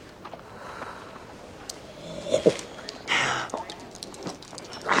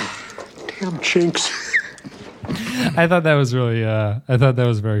 Damn chinks. I thought that was really, I thought that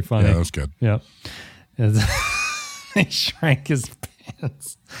was very funny. Yeah, that was good. Yep. He shrank his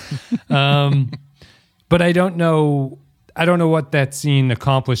pants. But I don't know what that scene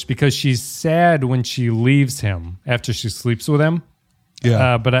accomplished because she's sad when she leaves him after she sleeps with him.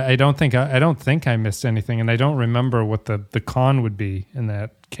 Yeah. But I don't think I missed anything, and I don't remember what the con would be in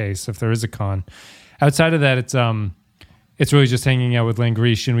that case, if there is a con. Outside of that, it's really just hanging out with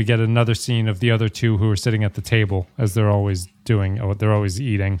Langrishe, and we get another scene of the other two who are sitting at the table, as they're always doing. They're always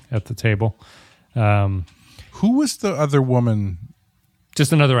eating at the table. Who was the other woman?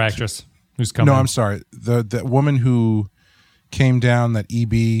 Just another actress who's coming. No, I'm sorry. The woman who came down that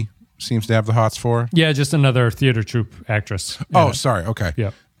EB seems to have the hots for. Yeah, just another theater troupe actress. Oh, Yeah. sorry. Okay.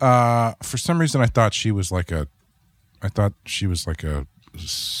 Yeah. For some reason, I thought she was like a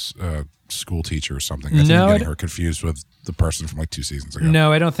school teacher or something. I think I'm getting her confused with the person from like 2 seasons ago.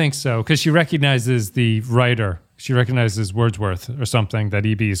 No, I don't think so, because she recognizes the writer. She recognizes Wordsworth or something that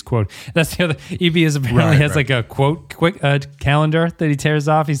EB is quote. That's the other. EB is apparently has like a quote calendar that he tears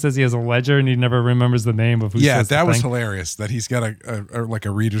off. He says he has a ledger and he never remembers the name of who. Yeah, says that the was thing. hilarious. That he's got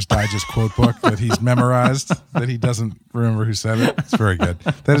a Reader's Digest quote book that he's memorized that he doesn't remember who said it. It's very good.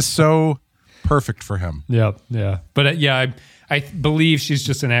 That is so perfect for him. Yeah, yeah. But I believe she's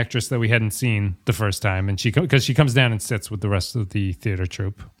just an actress that we hadn't seen the first time, and because she comes down and sits with the rest of the theater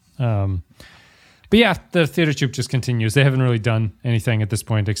troupe. But yeah, the theater troupe just continues. They haven't really done anything at this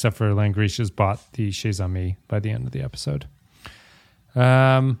point except for Langrishe has bought the Chez Amis by the end of the episode.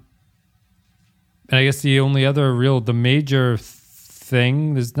 And I guess the only other the major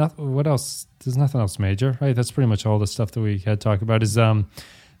thing, what else? There's nothing else major, right? That's pretty much all the stuff that we had talked about is the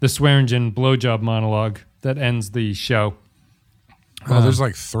Swearingen blowjob monologue that ends the show. Well, there's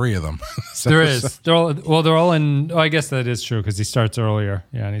like 3 of them. There is. They're all in. Oh, I guess that is true because he starts earlier.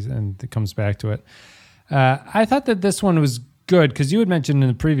 Yeah, and it comes back to it. I thought that this one was good because you had mentioned in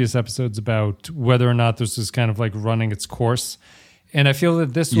the previous episodes about whether or not this was kind of like running its course, and I feel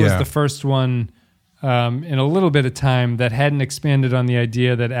that this was the first one in a little bit of time that hadn't expanded on the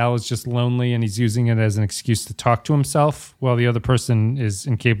idea that Al is just lonely and he's using it as an excuse to talk to himself while the other person is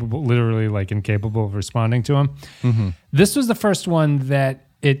literally incapable of responding to him. Mm-hmm. This was the first one that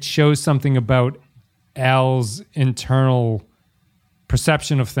it shows something about Al's internal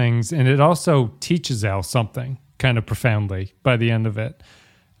perception of things, and it also teaches Al something kind of profoundly by the end of it.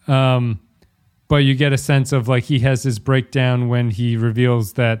 But you get a sense of he has his breakdown when he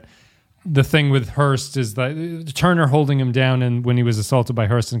reveals that the thing with Hearst is that Turner holding him down, and when he was assaulted by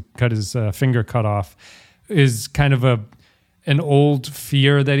Hearst and cut his finger cut off, is kind of an old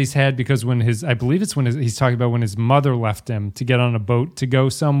fear that he's had because I believe it's when he's talking about when his mother left him to get on a boat to go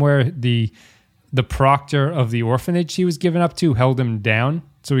somewhere. The proctor of the orphanage he was given up to held him down,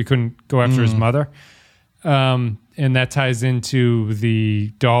 so he couldn't go after his mother. And that ties into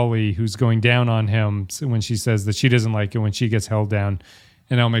the Dolly who's going down on him when she says that she doesn't like it when she gets held down.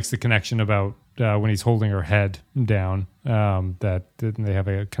 And Al makes the connection about when he's holding her head down, that they have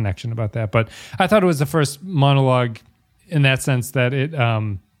a connection about that. But I thought it was the first monologue in that sense that it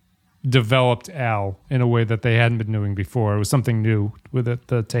developed Al in a way that they hadn't been doing before. It was something new with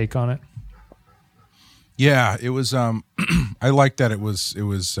the take on it. Yeah, it was. I liked that it was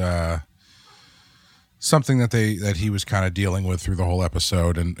something that he was kind of dealing with through the whole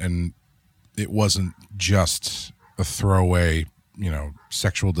episode, and it wasn't just a throwaway,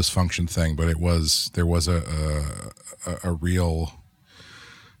 sexual dysfunction thing, but there was a real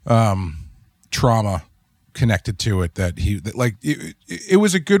trauma connected to it it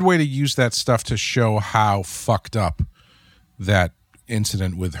was a good way to use that stuff to show how fucked up that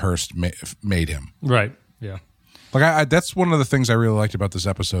incident with Hearst made him. Right. Yeah. Like that's one of the things I really liked about this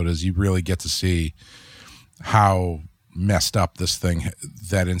episode is you really get to see how messed up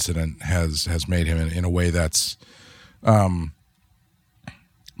that incident has made him in a way that's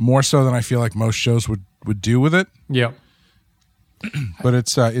more so than I feel like most shows would do with it. Yeah. But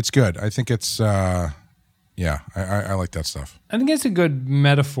it's good. I think it's I like that stuff. I think it's a good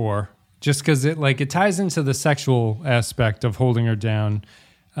metaphor just because it ties into the sexual aspect of holding her down.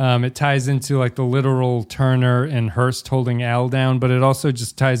 It ties into like the literal Turner and Hearst holding Al down, but it also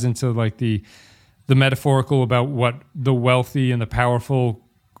just ties into like the metaphorical about what the wealthy and the powerful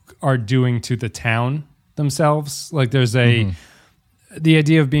are doing to the town themselves. Like there's the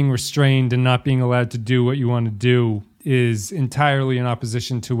idea of being restrained and not being allowed to do what you want to do is entirely in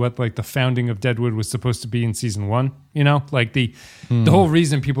opposition to what like the founding of Deadwood was supposed to be in season 1. You know, like the whole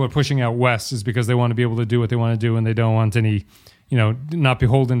reason people are pushing out west is because they want to be able to do what they want to do and they don't want any, you know, not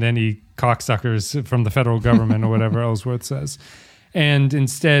beholden to any cocksuckers from the federal government or whatever Ellsworth says. And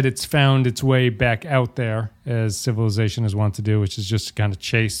instead, it's found its way back out there, as civilization is wont to do, which is just to kind of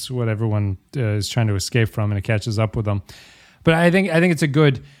chase what everyone is trying to escape from, and it catches up with them. But I think it's a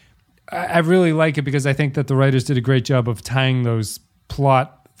good. I really like it because I think that the writers did a great job of tying those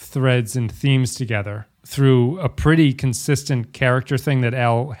plot threads and themes together through a pretty consistent character thing that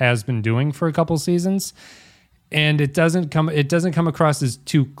Al has been doing for a couple seasons. And it doesn't come across as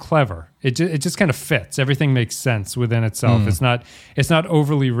too clever. It just kind of fits. Everything makes sense within itself. It's not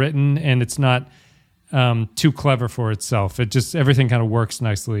overly written and it's not too clever for itself. Everything kind of works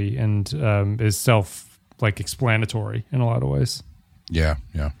nicely and is self-explanatory in a lot of ways. Yeah.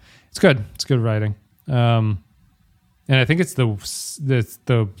 It's good. It's good writing. And I think it's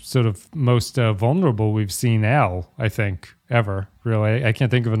the sort of most vulnerable we've seen Al, I think, ever. Really, I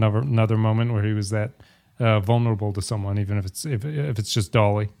can't think of another moment where he was that vulnerable to someone, even if it's just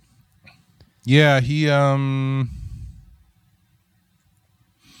Dolly. Yeah, he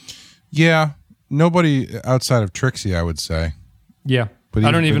nobody outside of Trixie, I would say. Yeah. But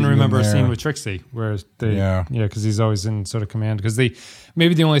I don't even remember a scene with Trixie where because he's always in sort of command. Because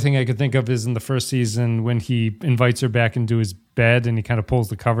maybe the only thing I could think of is in the first season when he invites her back into his bed and he kind of pulls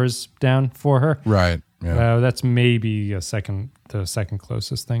the covers down for her. Right. Yeah. That's maybe the second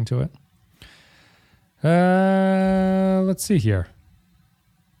closest thing to it. Let's see here.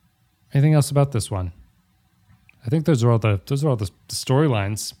 Anything else about this one? I think those are all the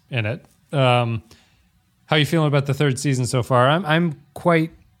storylines in it. How are you feeling about the third season so far? I'm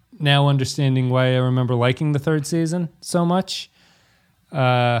quite now understanding why I remember liking the third season so much.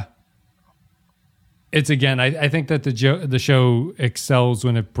 It's again, I think that the show excels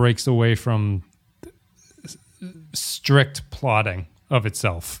when it breaks away from strict plotting of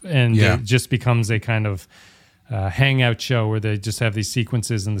itself, and it just becomes a kind of hangout show where they just have these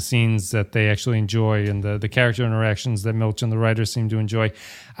sequences and the scenes that they actually enjoy, and the character interactions that Milch and the writers seem to enjoy.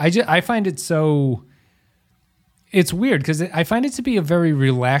 I find it so. It's weird because I find it to be a very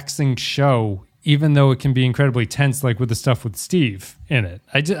relaxing show, even though it can be incredibly tense, like with the stuff with Steve in it.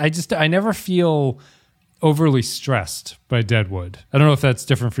 I never feel overly stressed by Deadwood. I don't know if that's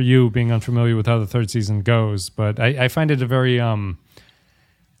different for you, being unfamiliar with how the third season goes, but I find it a very I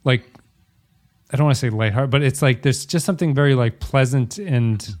don't want to say lighthearted, but it's like there's just something very like pleasant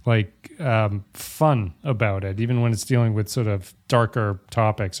and like fun about it, even when it's dealing with sort of darker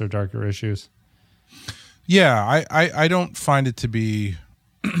topics or darker issues. Yeah, I don't find it to be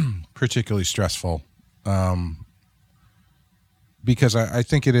particularly stressful because I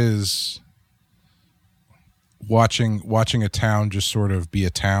think it is watching a town just sort of be a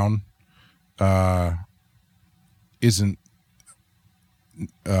town isn't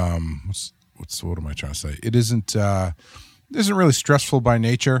what am I trying to say? It isn't really stressful by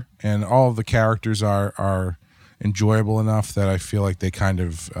nature, and all of the characters are enjoyable enough that I feel like they kind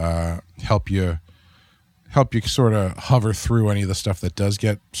of help you sort of hover through any of the stuff that does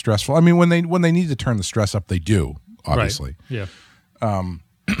get stressful. I mean, when they need to turn the stress up, they do, obviously. Right. Yeah.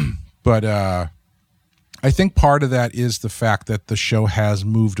 But I think part of that is the fact that the show has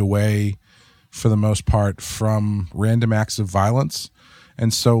moved away, for the most part, from random acts of violence.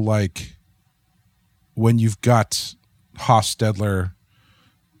 And so, like, when you've got Hostetler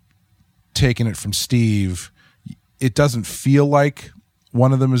taking it from Steve, it doesn't feel like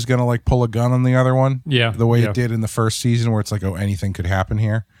one of them is going to like pull a gun on the other one. Yeah. The way it did in the first season, where it's like, oh, anything could happen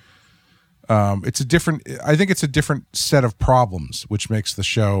here. I think it's a different set of problems, which makes the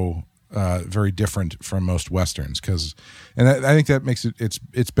show very different from most Westerns. And I think that makes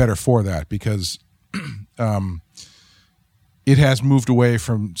it's better for that, because it has moved away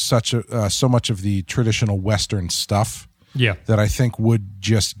from so much of the traditional Western stuff. Yeah. That I think would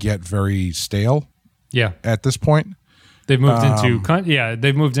just get very stale Yeah. At this point. They've moved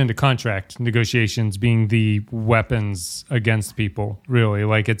they've moved into contract negotiations being the weapons against people, really.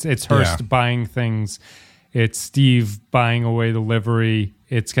 Like it's Hearst buying things. It's Steve buying away the livery.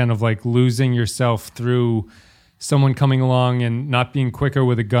 It's kind of like losing yourself through someone coming along and not being quicker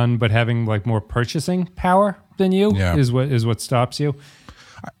with a gun, but having like more purchasing power than you is what stops you.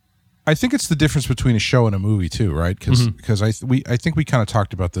 I think it's the difference between a show and a movie too, right? Because I think we kind of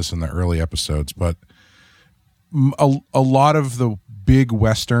talked about this in the early episodes, but a lot of the big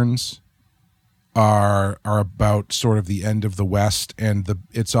westerns are about sort of the end of the West, and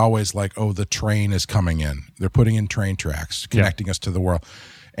it's always like, oh, the train is coming in. They're putting in train tracks, connecting us to the world.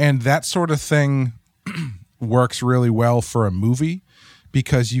 And that sort of thing works really well for a movie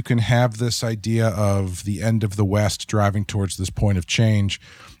because you can have this idea of the end of the West driving towards this point of change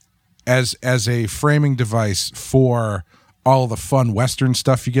as a framing device for all the fun Western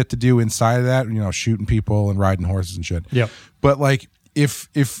stuff you get to do inside of that, shooting people and riding horses and shit. Yeah. But like if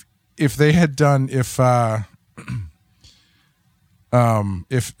they had done if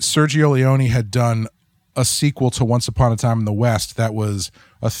Sergio Leone had done a sequel to Once Upon a Time in the West that was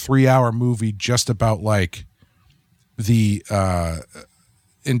a 3-hour movie just about like the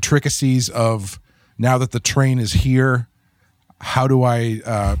intricacies of now that the train is here, how do I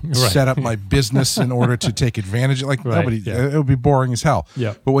set up my business in order to take advantage of it? Like it would be boring as hell.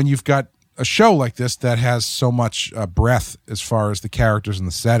 Yeah. But when you've got a show like this that has so much breadth as far as the characters and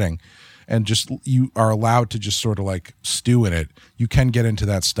the setting, and just you are allowed to just sort of like stew in it, you can get into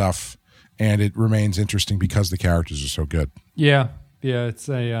that stuff and it remains interesting because the characters are so good. Yeah. Yeah. It's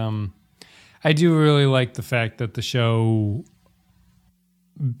I do really like the fact that the show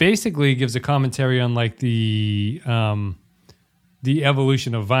basically gives a commentary on like the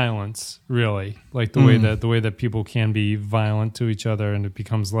evolution of violence, really, like the way that people can be violent to each other, and it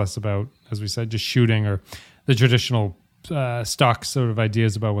becomes less about, as we said, just shooting or the traditional stock sort of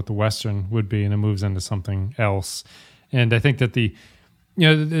ideas about what the Western would be, and it moves into something else. And I think that the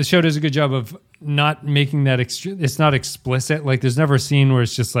show does a good job of not making that it's not explicit. Like there's never a scene where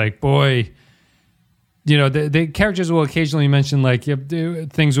it's just like, boy, the characters will occasionally mention like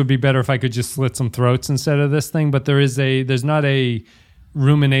things would be better if I could just slit some throats instead of this thing, but there's not a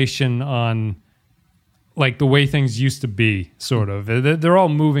rumination on like the way things used to be, sort of. They're all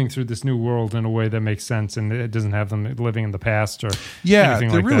moving through this new world in a way that makes sense, and it doesn't have them living in the past or anything like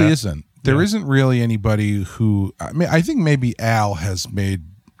that. There really isn't. There isn't really anybody who, I think maybe Al has made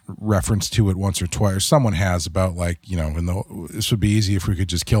reference to it once or twice, or someone has, about like, this would be easy if we could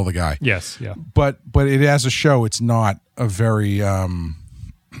just kill the guy. Yes, yeah. But it, as a show, it's not a very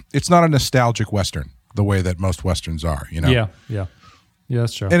it's not a nostalgic Western the way that most Westerns are, Yeah,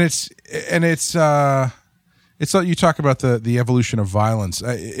 that's true. And it's like you talk about the evolution of violence.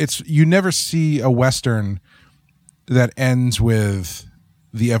 You never see a Western that ends with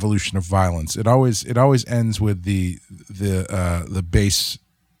the evolution of violence. It always ends with the base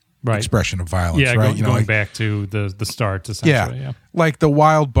expression of violence. Yeah, right? Going back to the start, essentially. Yeah. Like the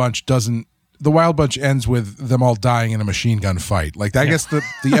Wild Bunch doesn't. The Wild Bunch ends with them all dying in a machine gun fight. Like I guess the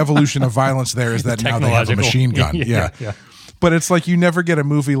evolution of violence there is that now they have a machine gun. Yeah. But it's like you never get a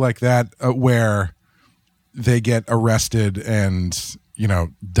movie like that where they get arrested and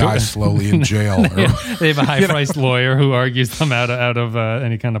die slowly in jail. They have a high-priced lawyer who argues them out of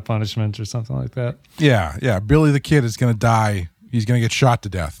any kind of punishment or something like that. Yeah. Billy the Kid is going to die. He's going to get shot to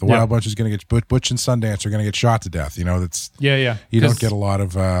death. The Wild Bunch is going to get Butch and Sundance are going to get shot to death. That's You don't get a lot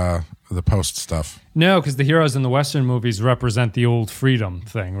of the post stuff. No, because the heroes in the Western movies represent the old freedom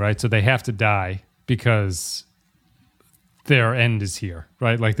thing, right? So they have to die because their end is here,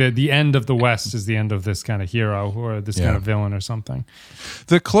 right? Like the end of the West is the end of this kind of hero or this kind of villain or something.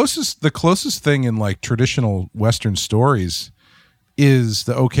 The closest thing in like traditional Western stories is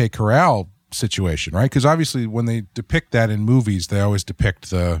the OK Corral situation, right? Because obviously when they depict that in movies, they always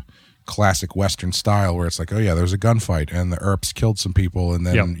depict the classic Western style where it's like, oh yeah, there was a gunfight and the Earps killed some people and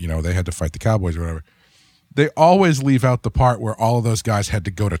then they had to fight the cowboys or whatever. They always leave out the part where all of those guys had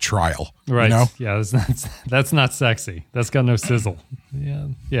to go to trial. Right. Yeah, that's not sexy. That's got no sizzle.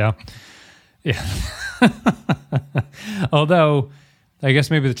 Yeah. Although, I guess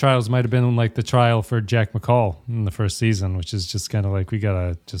maybe the trials might have been like the trial for Jack McCall in the first season, which is just kind of like, we got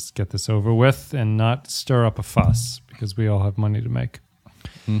to just get this over with and not stir up a fuss because we all have money to make.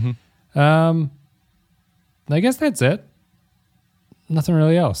 Mm-hmm. I guess that's it. Nothing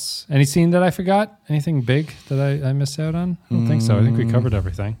really else. Any scene that I forgot? Anything big that I missed out on? I don't think so. I think we covered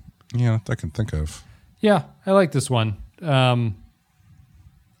everything. Yeah, I can think of. Yeah, I like this one.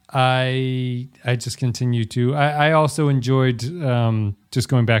 I just continue to. I also enjoyed just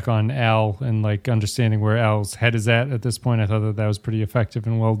going back on Al and like understanding where Al's head is at this point. I thought that was pretty effective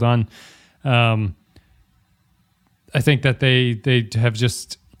and well done. I think that they have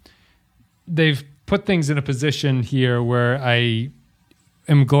they've put things in a position here where I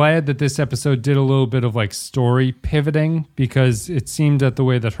am glad that this episode did a little bit of like story pivoting, because it seemed that the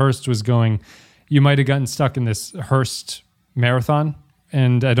way that Hearst was going, you might have gotten stuck in this Hearst marathon.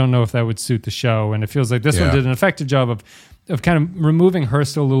 And I don't know if that would suit the show. And it feels like this one did an effective job of kind of removing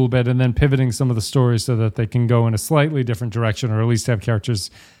Hearst a little bit and then pivoting some of the stories so that they can go in a slightly different direction, or at least have characters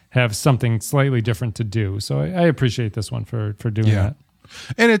have something slightly different to do. So I appreciate this one for doing that.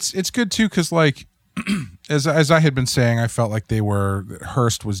 And it's good too, because like as I had been saying, I felt like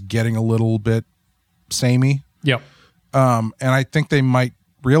Hearst was getting a little bit samey. Yep. And I think they might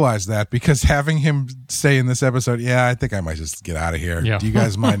realize that, because having him say in this episode, I think I might just get out of here. Do you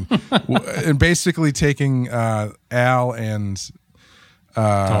guys mind? And basically taking Al and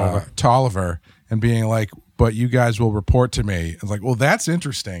Tolliver and being like, but you guys will report to me. It's like, well, that's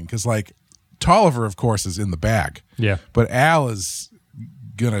interesting, because like Tolliver, of course, is in the bag. Yeah. But Al is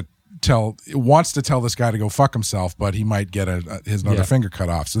wants to tell this guy to go fuck himself, but he might get his other finger cut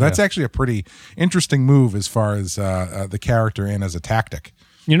off. So that's actually a pretty interesting move as far as the character and as a tactic.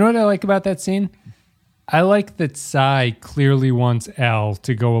 You know what I like about that scene? I like that Cy clearly wants Al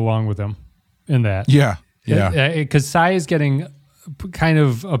to go along with him in that. Yeah. Because Cy is getting kind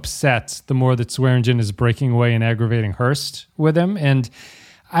of upset the more that Swearingen is breaking away and aggravating Hearst with him. And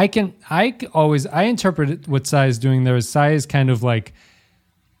I interpret what Cy is doing there as Cy is kind of like,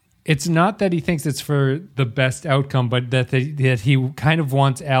 it's not that he thinks it's for the best outcome, but that he kind of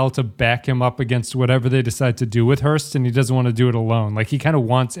wants Al to back him up against whatever they decide to do with Hearst, and he doesn't want to do it alone. Like, he kind of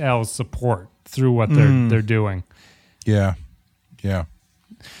wants Al's support through what they're doing. Yeah.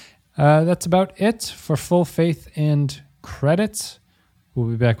 That's about it for Full Faith and Credits. We'll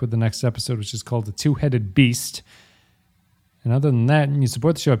be back with the next episode, which is called The Two-Headed Beast. And other than that, you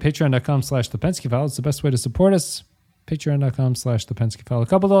support the show at patreon.com/thepensky File. It's the best way to support us. Patreon.com/thepensky File.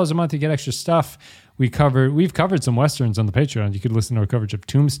 $2 a month, you get extra stuff. We've covered some Westerns on the Patreon. You could listen to our coverage of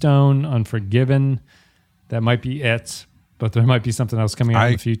Tombstone, Unforgiven. That might be it, but there might be something else coming out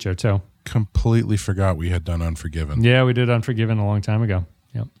in the future, too. Completely forgot we had done Unforgiven. Yeah, we did Unforgiven a long time ago.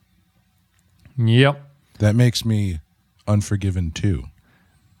 Yep. That makes me Unforgiven too.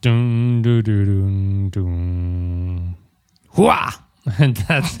 Dun, dun, dun, dun, dun. Hooah! And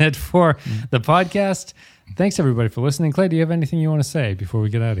that's it for the podcast. Thanks, everybody, for listening. Clay, do you have anything you want to say before we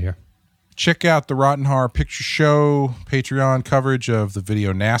get out of here? Check out the Rotten Horror Picture Show Patreon coverage of the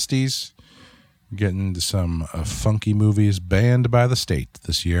video Nasties. We're getting into some funky movies banned by the state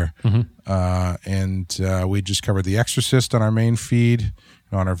this year. And we just covered The Exorcist on our main feed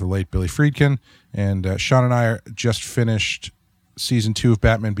in honor of the late Billy Friedkin. And Sean and I just finished Season 2 of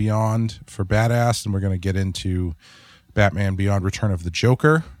Batman Beyond for Badass, and we're going to get into Batman Beyond Return of the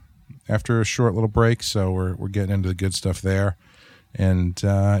Joker after a short little break, so we're getting into the good stuff there. And we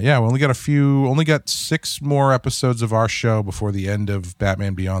only got 6 more episodes of our show before the end of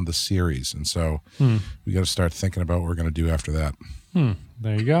Batman Beyond the series, and so we got to start thinking about what we're going to do after that.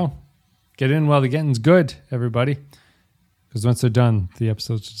 There you go. Get in while the getting's good, everybody, because once they're done, the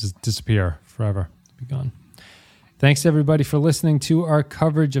episodes just disappear forever. They'll be gone. Thanks, everybody, for listening to our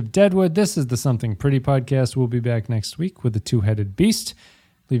coverage of Deadwood. This is the Something Pretty podcast. We'll be back next week with The Two-Headed Beast.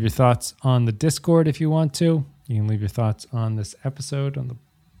 Leave your thoughts on the Discord if you want to. You can leave your thoughts on this episode on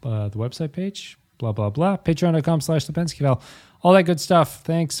the website page. Blah, blah, blah. Patreon.com/thepensky File. All that good stuff.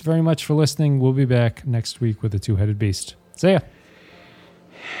 Thanks very much for listening. We'll be back next week with The Two-Headed Beast. See ya.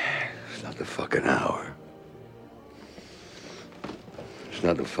 It's not the fucking hour. It's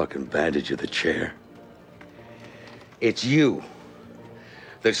not the fucking bandage of the chair. It's you.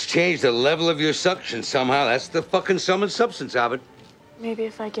 Let's change the level of your suction somehow. That's the fucking sum and substance of it. Maybe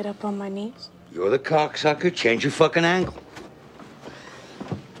if I get up on my knees? You're the cocksucker. Change your fucking angle.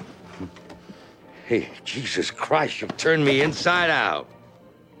 Hey, Jesus Christ, you've turned me inside out.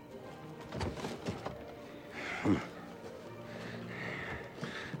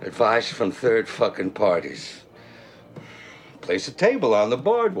 Advice from third fucking parties. Place a table on the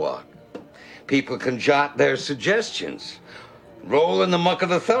boardwalk. People can jot their suggestions. Roll in the muck of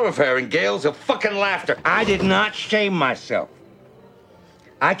the thoroughfare in gales of fucking laughter. I did not shame myself.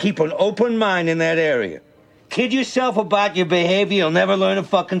 I keep an open mind in that area. Kid yourself about your behavior, you'll never learn a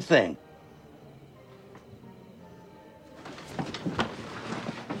fucking thing.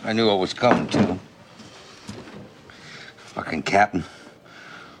 I knew what was coming, too. Fucking captain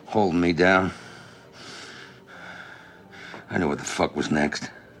holding me down. I knew what the fuck was next.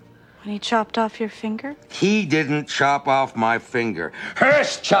 When he chopped off your finger? He didn't chop off my finger.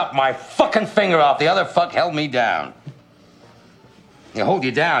 Hearst chopped my fucking finger off. The other fuck held me down. They hold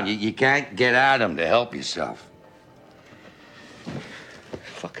you down. You can't get at him to help yourself.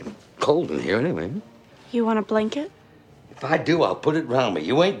 Fucking cold in here anyway. You want a blanket? If I do, I'll put it round me.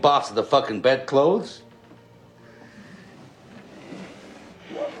 You ain't boss of the fucking bedclothes.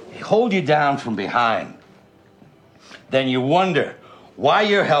 They hold you down from behind. Then you wonder why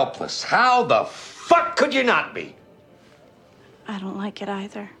you're helpless. How the fuck could you not be? I don't like it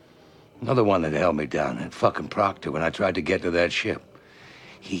either. Another one that held me down, that fucking Proctor, when I tried to get to that ship.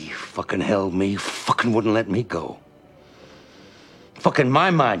 He fucking held me, fucking wouldn't let me go. Fucking my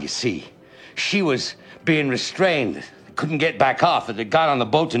mind, you see. She was being restrained. Couldn't get back off. They got on the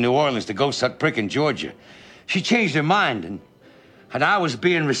boat to New Orleans to go suck prick in Georgia. She changed her mind, and I was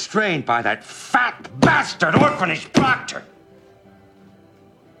being restrained by that fat bastard orphanage Proctor.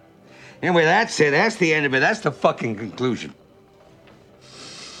 Anyway, that's it. That's the end of it. That's the fucking conclusion.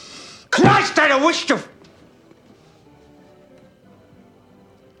 Christ, I'd have wished to...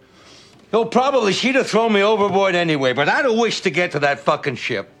 No, probably she'd have thrown me overboard anyway, but I'd have wished to get to that fucking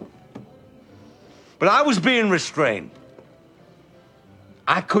ship. But I was being restrained.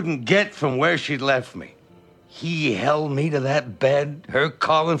 I couldn't get from where she'd left me. He held me to that bed, her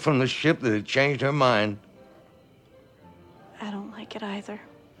calling from the ship that had changed her mind. I don't like it either.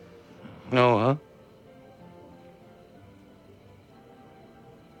 No, huh?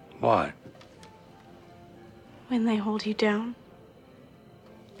 Why? When they hold you down.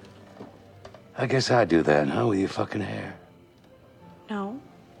 I guess I do that, huh, with your fucking hair. No.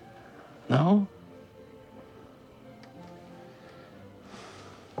 No?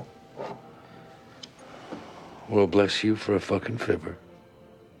 Well, bless you for a fucking fibber.